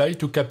phi applied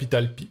to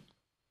capital P.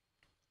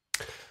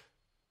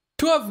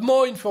 To have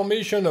more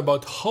information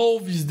about how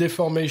this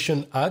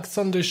deformation acts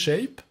on the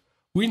shape,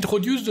 we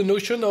introduce the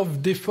notion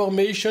of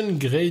deformation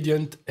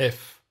gradient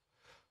f,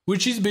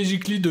 which is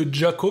basically the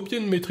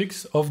Jacobian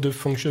matrix of the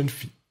function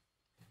phi.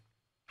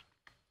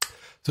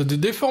 So the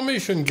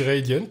deformation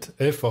gradient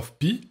f of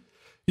P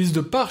is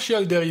the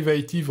partial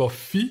derivative of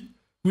phi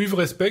with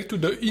respect to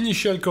the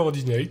initial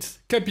coordinates,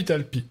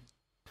 capital P.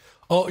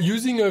 Or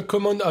using a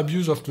common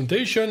abuse of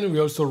notation, we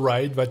also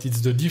write that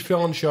it's the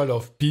differential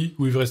of P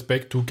with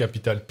respect to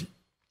capital P.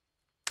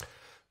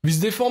 This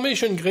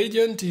deformation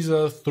gradient is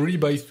a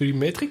 3x3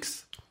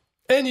 matrix,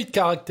 and it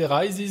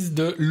characterizes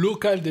the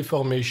local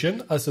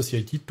deformation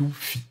associated to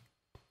phi.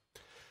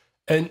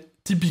 And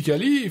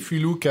typically, if we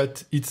look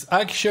at its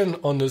action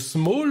on a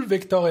small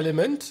vector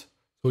element,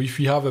 so if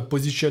we have a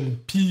position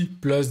P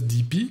plus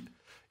dP,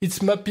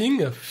 its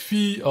mapping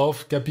phi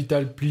of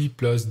capital P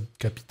plus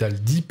capital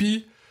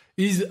dP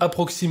is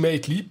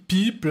approximately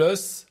P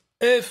plus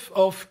f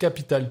of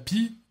capital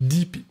P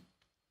dP.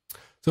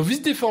 So this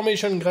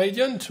deformation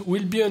gradient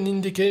will be an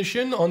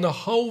indication on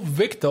how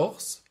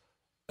vectors,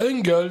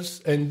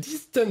 angles, and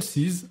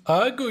distances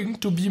are going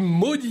to be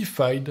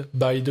modified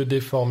by the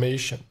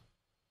deformation.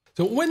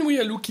 So when we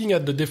are looking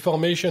at the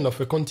deformation of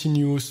a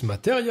continuous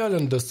material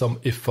under some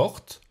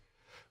effort,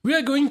 we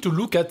are going to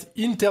look at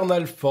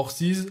internal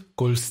forces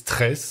called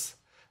stress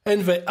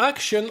and the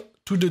action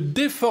to the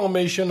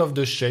deformation of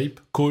the shape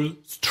called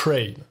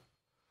strain.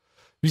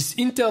 This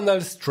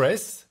internal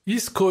stress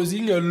is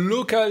causing a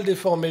local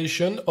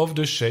deformation of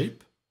the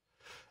shape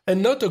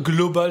and not a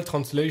global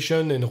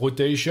translation and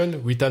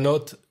rotation which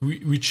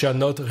are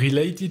not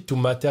related to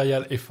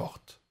material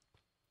effort.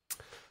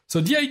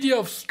 So the idea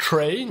of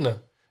strain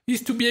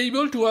is to be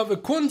able to have a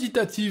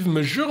quantitative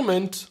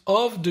measurement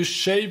of the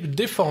shape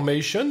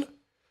deformation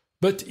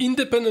but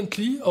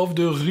independently of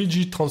the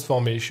rigid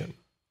transformation.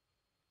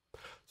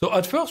 So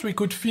at first we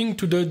could think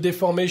to the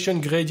deformation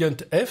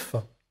gradient f,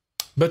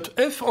 but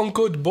f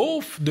encodes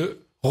both the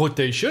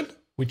rotation,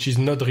 which is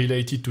not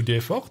related to the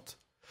effort,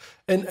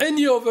 and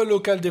any other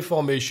local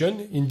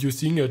deformation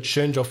inducing a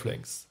change of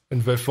length,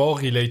 and therefore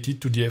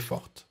related to the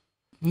effort.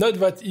 Note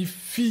that if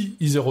phi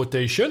is a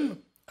rotation,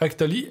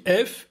 actually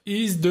f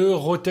is the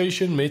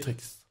rotation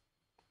matrix.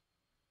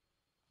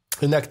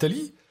 And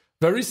actually,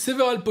 there is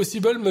several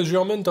possible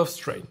measurements of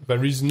strain.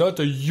 There is not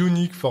a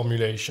unique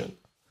formulation.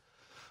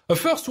 The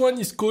first one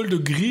is called the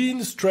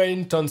green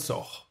strain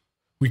tensor.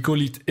 We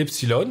call it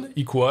epsilon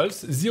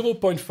equals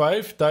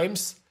 0.5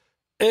 times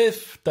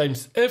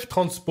f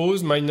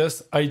transpose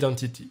minus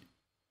identity.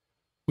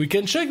 We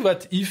can check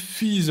that if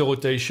phi is a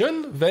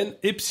rotation, then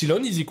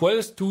epsilon is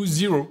equals to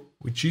 0,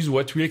 which is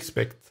what we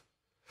expect.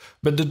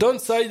 But the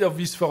downside of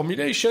this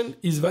formulation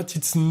is that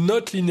it's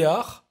not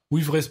linear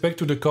with respect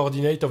to the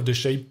coordinate of the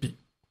shape P.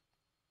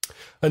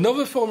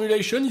 Another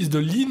formulation is the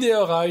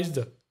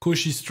linearized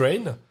Cauchy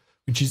strain,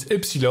 which is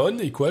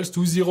epsilon equals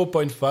to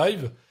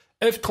 0.5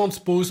 f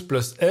transpose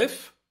plus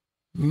f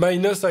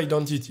minus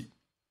identity.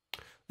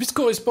 This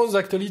corresponds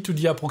actually to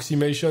the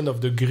approximation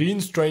of the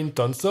green strain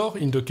tensor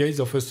in the case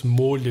of a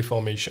small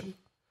deformation.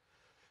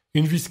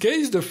 In this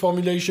case, the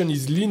formulation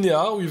is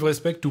linear with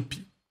respect to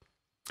P.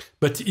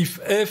 But if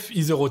f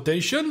is a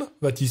rotation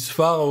that is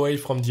far away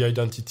from the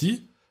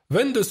identity,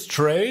 then the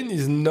strain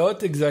is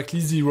not exactly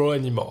zero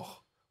anymore,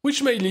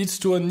 which may lead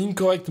to an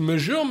incorrect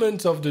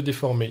measurement of the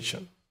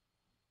deformation.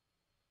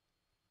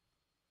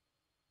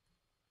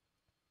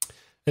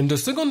 And the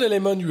second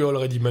element we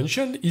already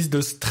mentioned is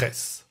the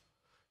stress.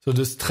 So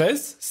the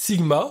stress,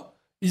 sigma,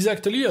 is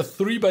actually a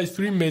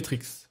 3x3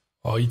 matrix,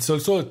 or it's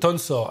also a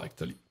tensor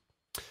actually.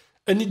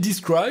 And it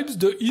describes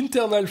the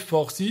internal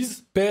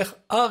forces per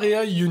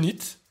area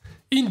unit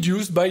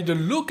induced by the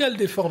local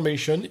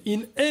deformation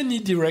in any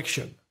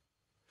direction.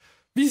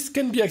 This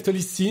can be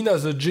actually seen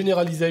as a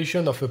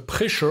generalization of a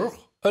pressure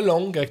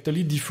along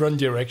actually different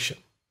directions.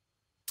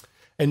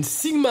 And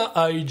sigma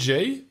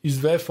ij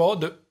is therefore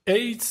the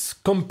eighth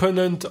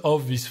component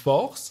of this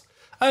force,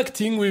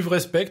 acting with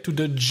respect to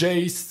the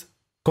jth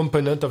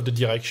component of the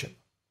direction.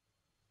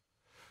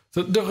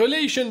 So the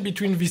relation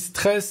between the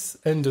stress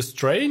and the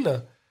strain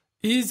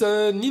is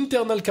an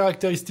internal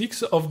characteristic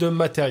of the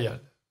material,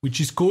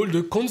 which is called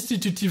the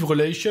constitutive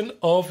relation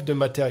of the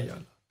material.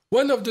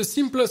 One of the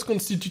simplest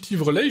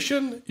constitutive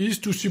relations is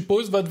to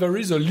suppose that there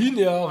is a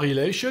linear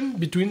relation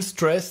between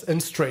stress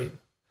and strain.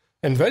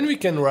 And then we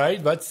can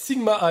write that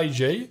sigma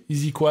ij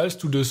is equals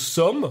to the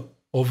sum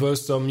over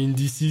some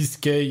indices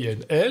k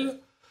and l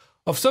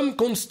of some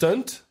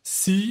constant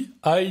c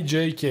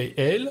ij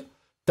kl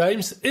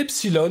times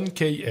epsilon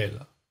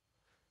kl.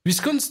 This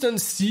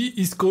constant c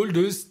is called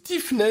the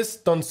stiffness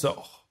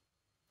tensor.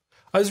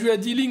 As we are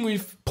dealing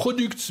with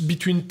products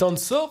between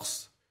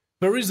tensors,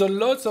 there is a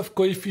lot of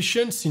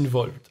coefficients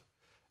involved.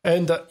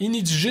 And in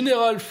its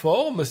general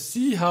form,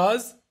 C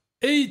has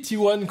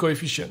 81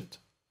 coefficients.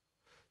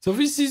 So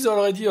this is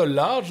already a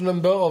large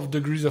number of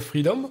degrees of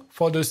freedom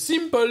for the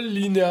simple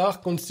linear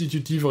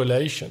constitutive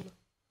relation.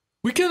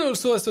 We can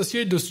also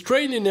associate the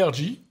strain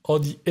energy or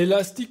the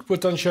elastic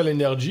potential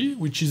energy,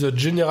 which is a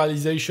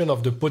generalization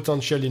of the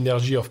potential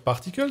energy of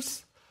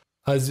particles,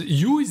 as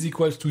U is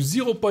equal to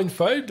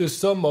 0.5, the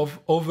sum of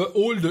over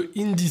all the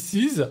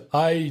indices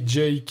I,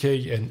 J,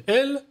 K, and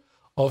L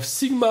of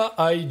sigma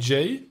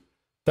ij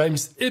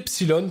times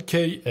epsilon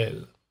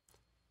kl.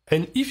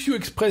 And if you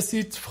express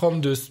it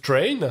from the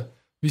strain,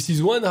 this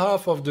is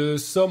 1/2 of the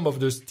sum of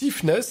the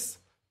stiffness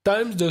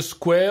times the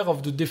square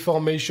of the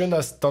deformation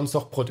as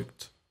tensor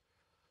product.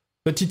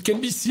 But it can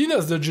be seen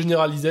as the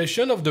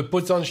generalization of the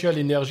potential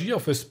energy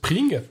of a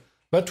spring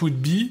that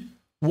would be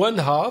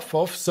 1/2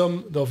 of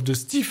sum of the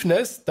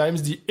stiffness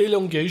times the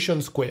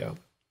elongation squared.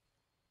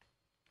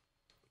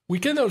 We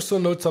can also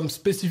note some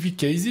specific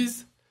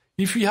cases.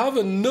 If we have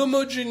an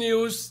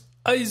homogeneous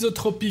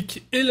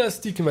isotropic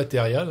elastic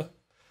material,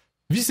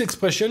 this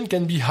expression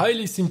can be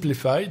highly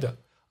simplified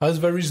as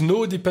there is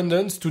no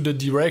dependence to the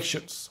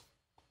directions.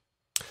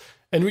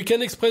 And we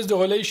can express the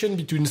relation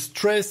between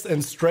stress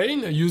and strain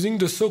using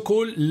the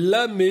so-called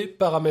Lamé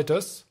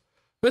parameters,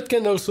 that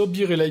can also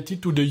be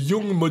related to the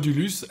Young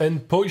modulus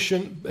and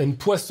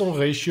Poisson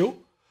ratio,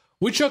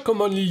 which are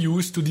commonly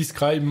used to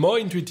describe more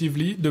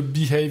intuitively the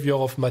behavior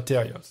of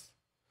materials.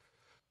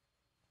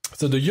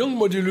 So the Young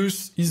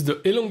modulus is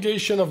the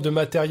elongation of the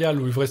material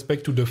with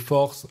respect to the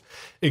force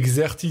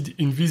exerted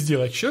in this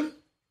direction,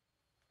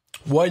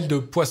 while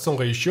the Poisson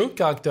ratio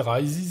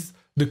characterizes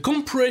the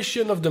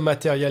compression of the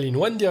material in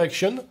one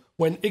direction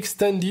when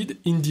extended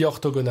in the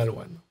orthogonal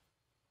one.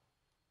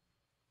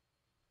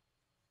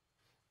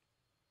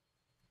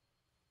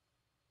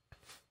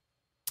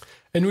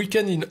 And we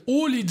can in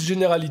all its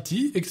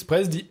generality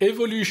express the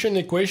evolution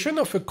equation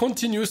of a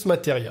continuous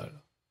material.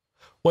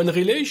 One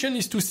relation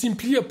is to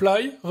simply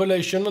apply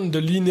relation on the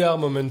linear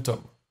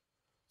momentum.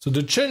 So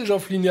the change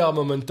of linear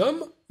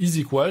momentum is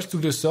equal to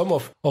the sum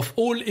of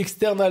all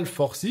external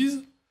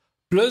forces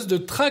plus the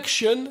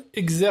traction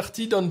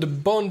exerted on the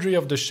boundary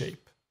of the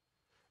shape.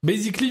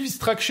 Basically, this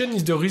traction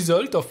is the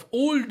result of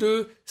all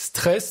the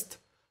stress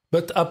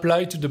but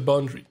applied to the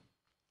boundary.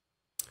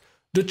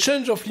 The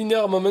change of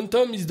linear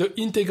momentum is the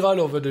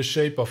integral over the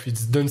shape of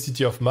its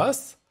density of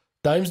mass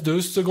times the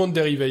second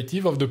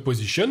derivative of the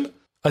position,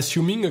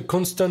 assuming a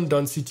constant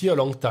density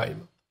along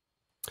time.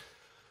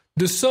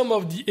 The sum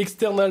of the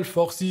external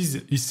forces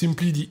is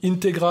simply the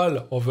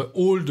integral over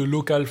all the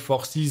local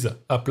forces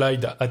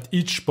applied at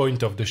each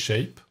point of the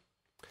shape.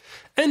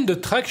 And the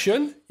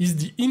traction is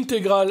the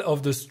integral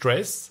of the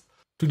stress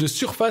to the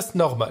surface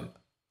normal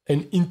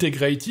and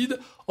integrated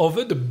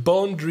over the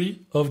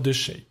boundary of the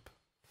shape.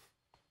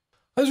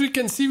 As we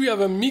can see, we have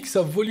a mix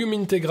of volume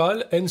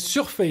integral and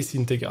surface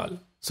integral.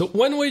 So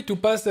one way to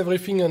pass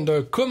everything under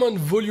a common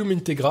volume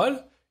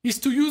integral is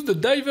to use the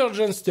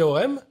divergence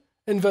theorem,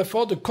 and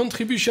therefore the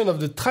contribution of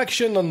the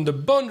traction on the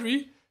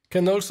boundary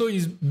can also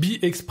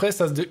be expressed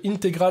as the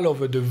integral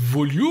over the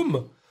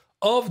volume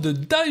of the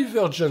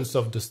divergence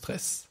of the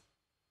stress.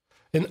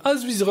 And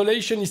as this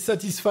relation is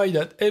satisfied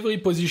at every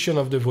position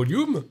of the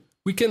volume,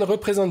 we can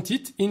represent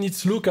it in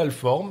its local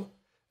form,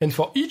 and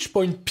for each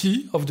point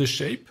P of the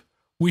shape,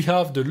 we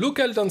have the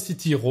local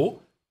density ρ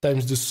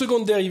times the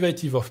second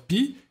derivative of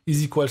P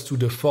is equal to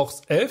the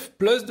force F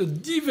plus the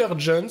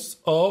divergence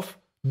of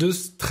the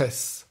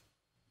stress.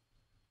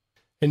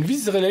 And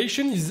this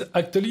relation is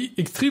actually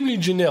extremely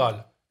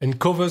general and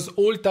covers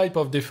all types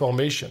of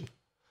deformation.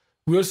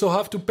 We also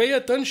have to pay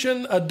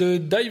attention at the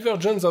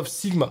divergence of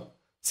sigma.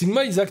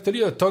 Sigma is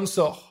actually a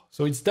tensor,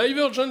 so its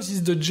divergence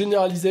is the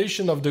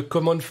generalization of the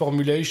common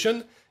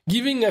formulation,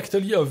 giving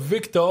actually a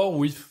vector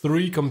with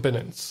 3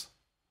 components.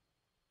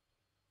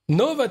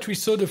 Now that we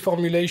saw the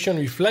formulation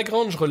with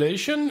Lagrange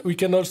relation, we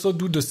can also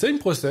do the same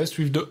process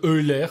with the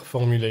Euler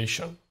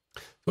formulation.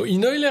 So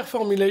in Euler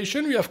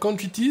formulation, we have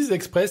quantities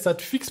expressed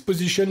at fixed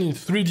position in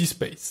 3D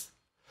space.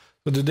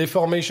 So the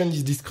deformation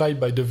is described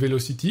by the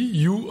velocity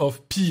u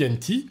of p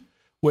and t,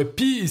 where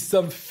p is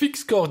some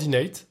fixed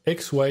coordinate,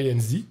 x, y,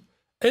 and z,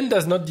 and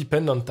does not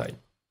depend on time.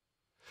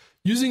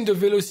 Using the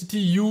velocity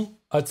u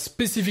at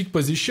specific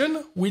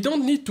position, we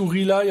don't need to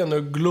rely on a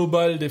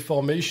global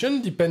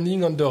deformation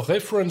depending on the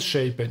reference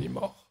shape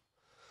anymore.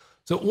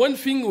 So one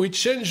thing we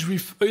change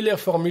with Euler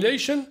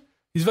formulation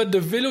is that the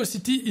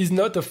velocity is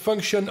not a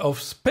function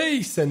of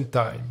space and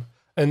time,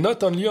 and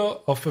not only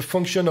of a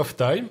function of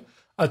time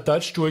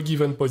attached to a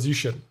given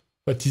position,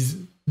 but is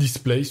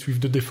displaced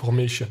with the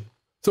deformation.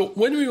 So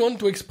when we want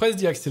to express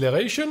the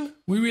acceleration,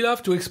 we will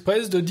have to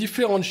express the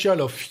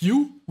differential of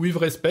u with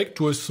respect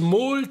to a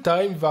small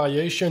time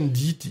variation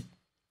dt.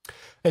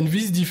 And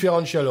this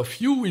differential of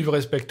u with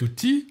respect to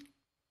t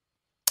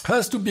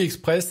has to be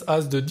expressed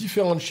as the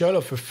differential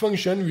of a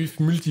function with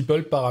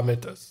multiple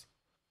parameters.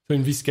 So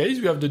in this case,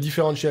 we have the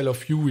differential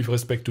of u with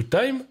respect to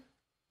time,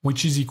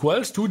 which is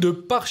equals to the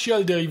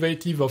partial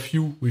derivative of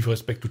u with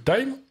respect to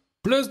time,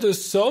 plus the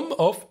sum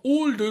of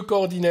all the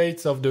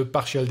coordinates of the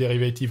partial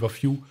derivative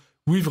of u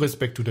with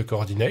respect to the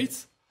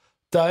coordinates,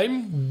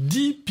 time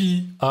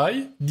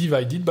dpi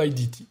divided by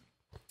dt.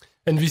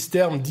 And this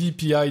term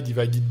dpi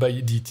divided by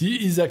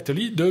dt is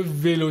actually the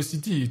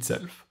velocity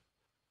itself.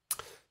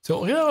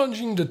 So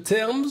rearranging the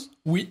terms,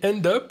 we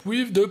end up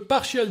with the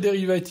partial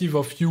derivative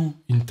of u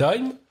in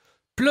time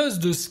plus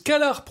the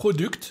scalar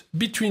product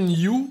between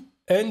u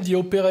and the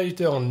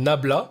operator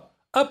nabla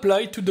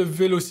applied to the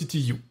velocity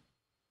u.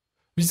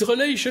 This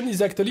relation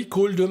is actually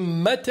called the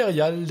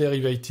material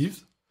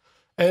derivative,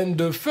 and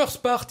the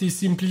first part is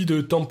simply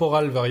the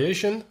temporal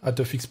variation at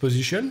a fixed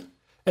position,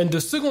 and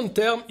the second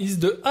term is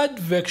the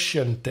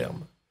advection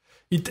term.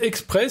 It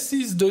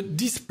expresses the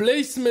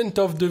displacement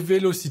of the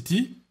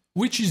velocity,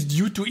 which is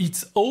due to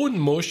its own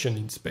motion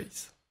in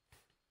space.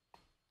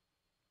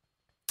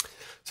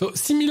 So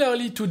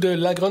similarly to the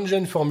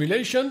Lagrangian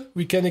formulation,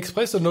 we can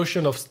express a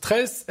notion of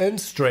stress and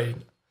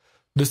strain.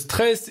 The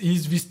stress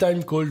is this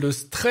time called the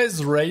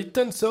stress rate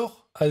tensor,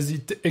 as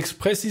it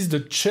expresses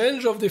the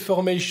change of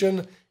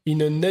deformation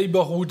in a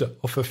neighborhood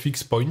of a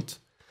fixed point,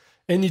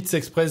 and it's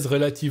expressed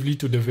relatively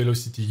to the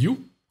velocity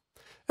u.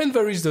 And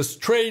there is the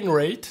strain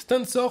rate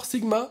tensor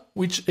sigma,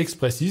 which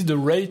expresses the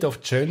rate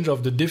of change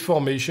of the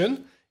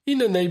deformation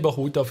in a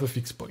neighborhood of a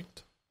fixed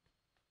point.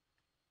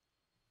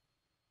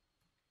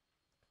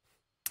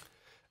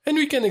 And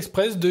we can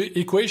express the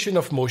equation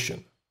of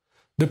motion.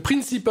 The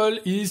principle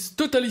is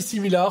totally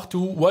similar to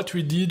what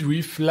we did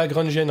with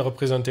Lagrangian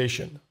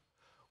representation.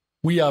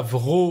 We have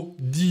rho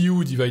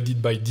du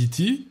divided by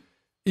dt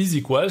is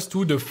equals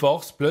to the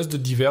force plus the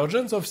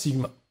divergence of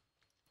sigma.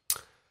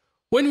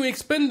 When we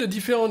expand the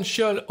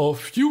differential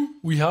of u,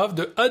 we have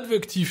the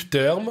advective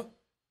term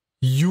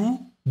u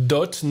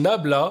dot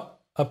nabla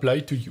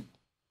applied to u.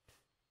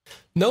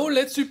 Now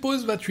let's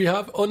suppose that we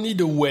have only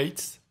the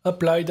weights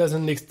applied as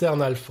an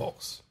external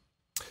force.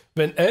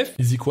 Then F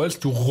is equals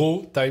to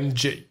rho times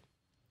J.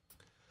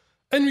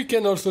 And we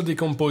can also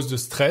decompose the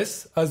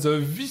stress as a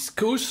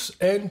viscous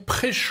and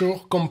pressure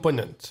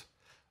component.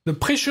 The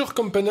pressure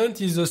component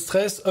is the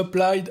stress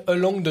applied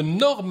along the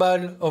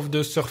normal of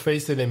the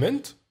surface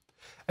element,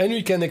 and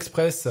we can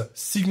express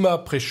sigma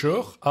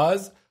pressure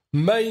as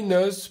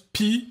minus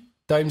P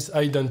times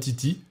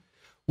identity,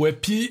 where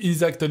P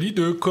is actually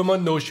the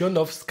common notion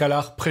of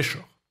scalar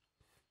pressure.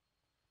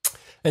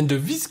 And the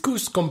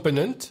viscous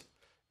component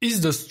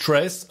is the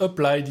stress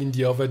applied in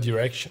the other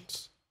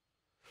directions.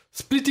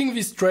 Splitting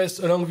this stress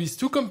along these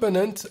two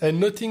components and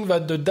noting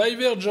that the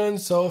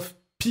divergence of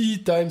P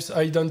times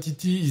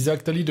identity is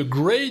actually the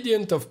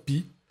gradient of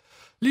P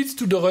leads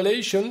to the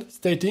relation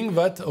stating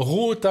that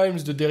rho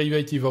times the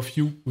derivative of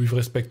u with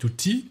respect to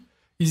t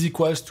is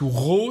equals to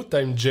rho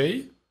times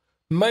j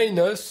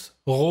minus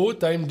rho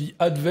times the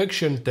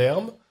advection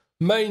term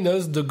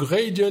minus the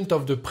gradient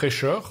of the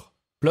pressure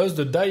plus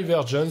the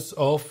divergence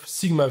of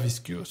sigma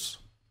viscous.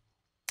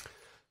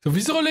 So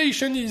this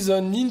relation is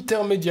an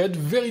intermediate,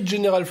 very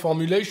general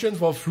formulation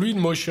for fluid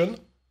motion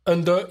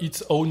under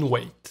its own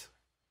weight.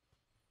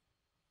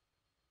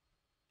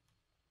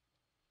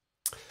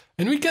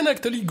 And we can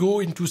actually go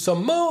into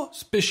some more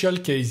special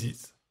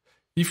cases.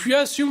 If we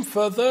assume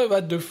further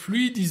that the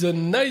fluid is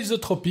an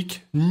isotropic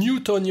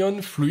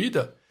Newtonian fluid,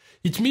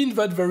 it means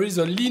that there is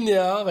a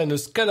linear and a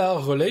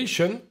scalar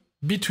relation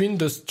between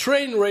the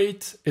strain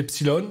rate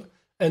epsilon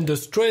and the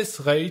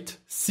stress rate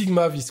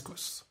sigma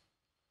viscous.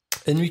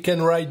 And we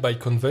can write by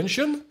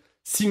convention,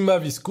 sigma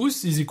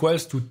viscous is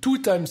equals to 2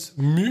 times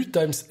mu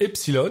times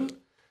epsilon,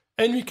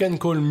 and we can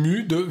call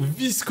mu the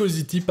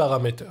viscosity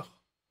parameter.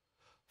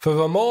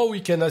 Furthermore,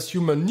 we can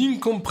assume an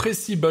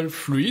incompressible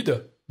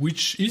fluid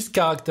which is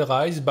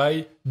characterized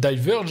by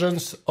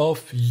divergence of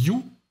u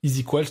is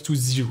equals to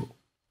 0.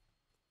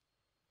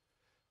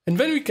 And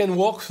then we can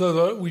work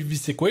further with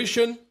this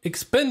equation,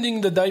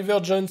 expanding the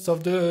divergence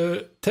of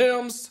the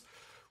terms.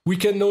 We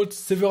can note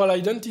several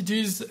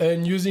identities,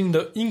 and using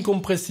the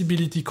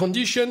incompressibility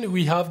condition,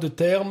 we have the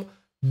term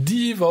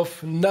div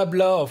of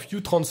nabla of u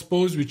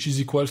transpose, which is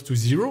equals to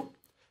 0,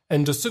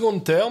 and the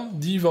second term,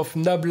 div of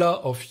nabla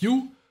of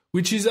u,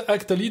 which is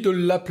actually the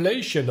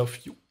Laplacian of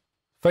u.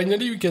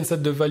 Finally, we can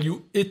set the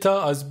value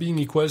eta as being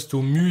equals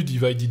to mu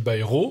divided by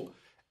rho,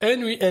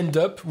 and we end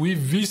up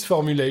with this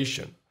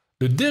formulation.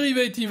 The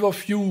derivative of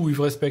u with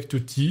respect to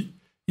t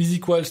is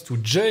equals to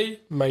j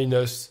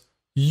minus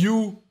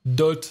u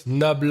dot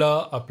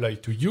nabla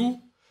applied to u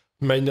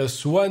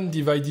minus 1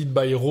 divided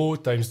by rho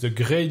times the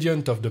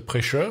gradient of the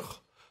pressure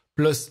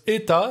plus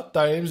eta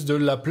times the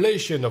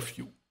Laplacian of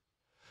u.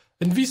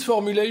 And this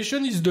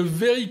formulation is the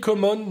very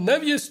common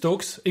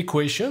Navier-Stokes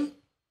equation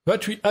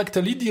that we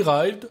actually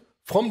derived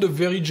from the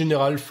very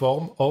general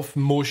form of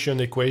motion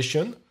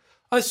equation,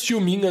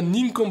 assuming an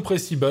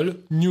incompressible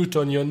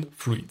Newtonian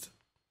fluid.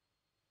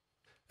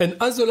 And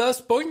as the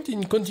last point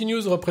in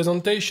continuous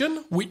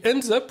representation, we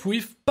end up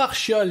with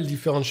partial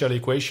differential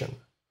equation.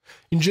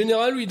 In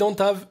general, we don't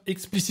have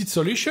explicit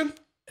solution,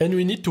 and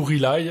we need to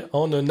rely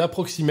on an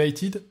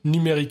approximated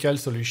numerical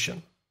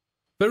solution.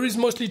 There is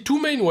mostly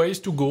two main ways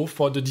to go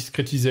for the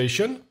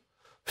discretization.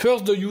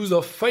 First, the use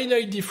of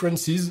finite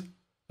differences,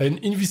 and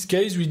in this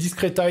case, we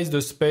discretize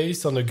the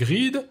space on a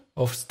grid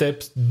of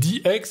steps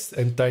dx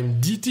and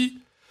time dt,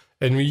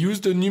 and we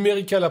use the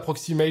numerical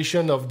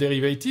approximation of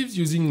derivatives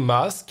using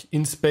mask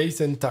in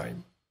space and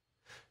time.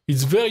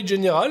 It's very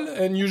general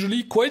and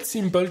usually quite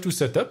simple to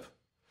set up.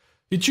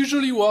 It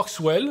usually works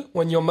well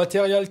when your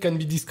material can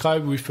be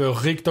described with a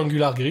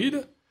rectangular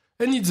grid,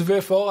 and it's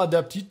therefore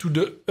adapted to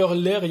the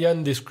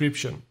Eulerian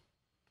description.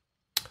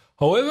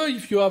 However,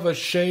 if you have a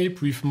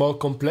shape with more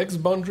complex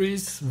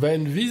boundaries,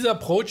 then these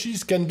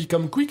approaches can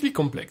become quickly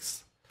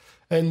complex.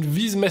 And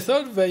these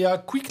methods, they are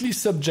quickly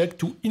subject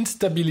to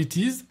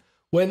instabilities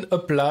when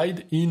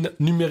applied in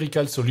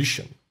numerical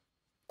solution.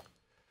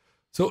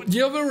 So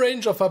the other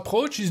range of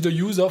approach is the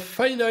use of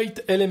finite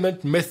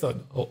element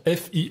method, or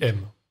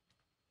FEM.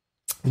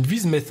 In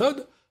this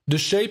method, the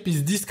shape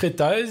is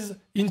discretized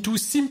into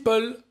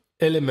simple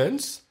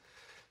elements,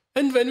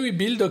 and then we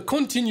build a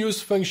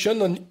continuous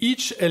function on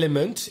each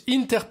element,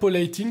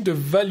 interpolating the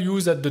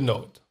values at the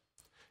node.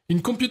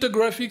 In computer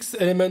graphics,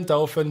 elements are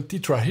often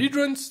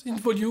tetrahedrons in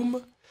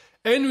volume,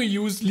 and we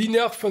use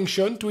linear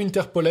function to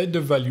interpolate the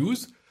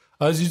values,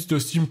 as it's the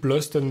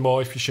simplest and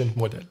more efficient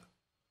model.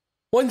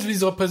 Once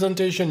this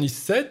representation is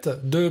set,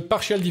 the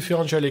partial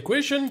differential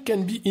equation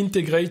can be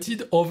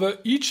integrated over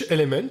each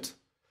element,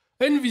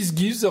 and this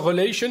gives a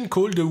relation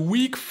called the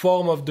weak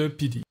form of the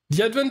PD.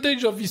 The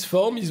advantage of this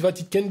form is that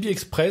it can be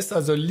expressed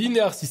as a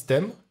linear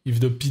system,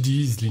 if the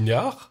PD is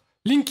linear,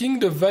 linking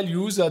the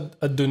values at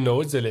the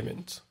node's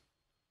element.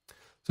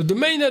 So the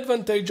main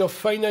advantage of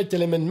finite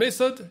element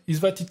method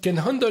is that it can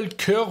handle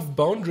curved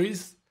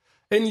boundaries,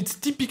 and it's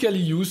typically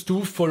used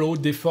to follow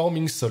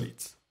deforming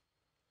solids.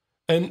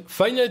 And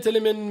finite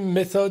element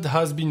method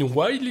has been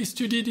widely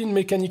studied in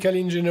mechanical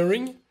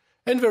engineering,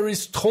 and there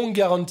is strong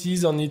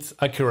guarantees on its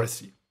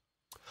accuracy.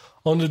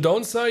 On the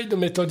downside, the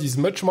method is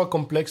much more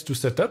complex to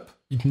set up.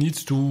 We need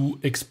to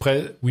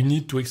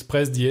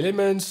express the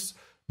elements,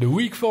 the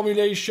weak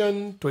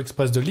formulation, to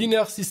express the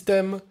linear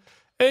system,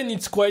 and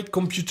it's quite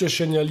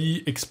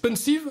computationally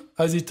expensive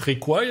as it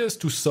requires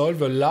to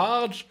solve a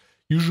large,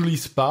 usually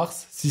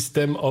sparse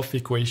system of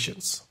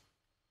equations.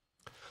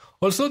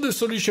 Also, the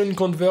solution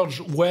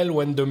converges well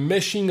when the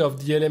meshing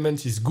of the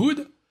elements is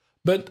good,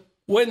 but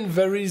when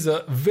there is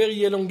a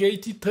very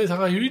elongated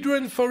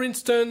tetrahedron, for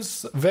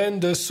instance, then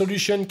the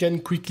solution can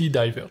quickly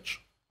diverge.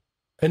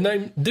 And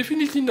I'm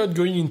definitely not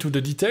going into the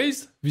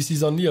details. This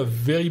is only a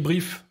very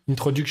brief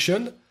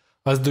introduction,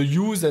 as the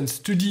use and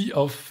study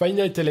of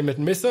finite element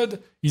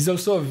method is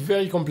also a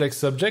very complex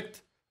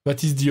subject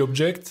that is the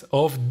object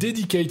of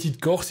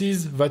dedicated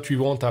courses that we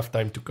won't have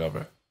time to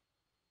cover.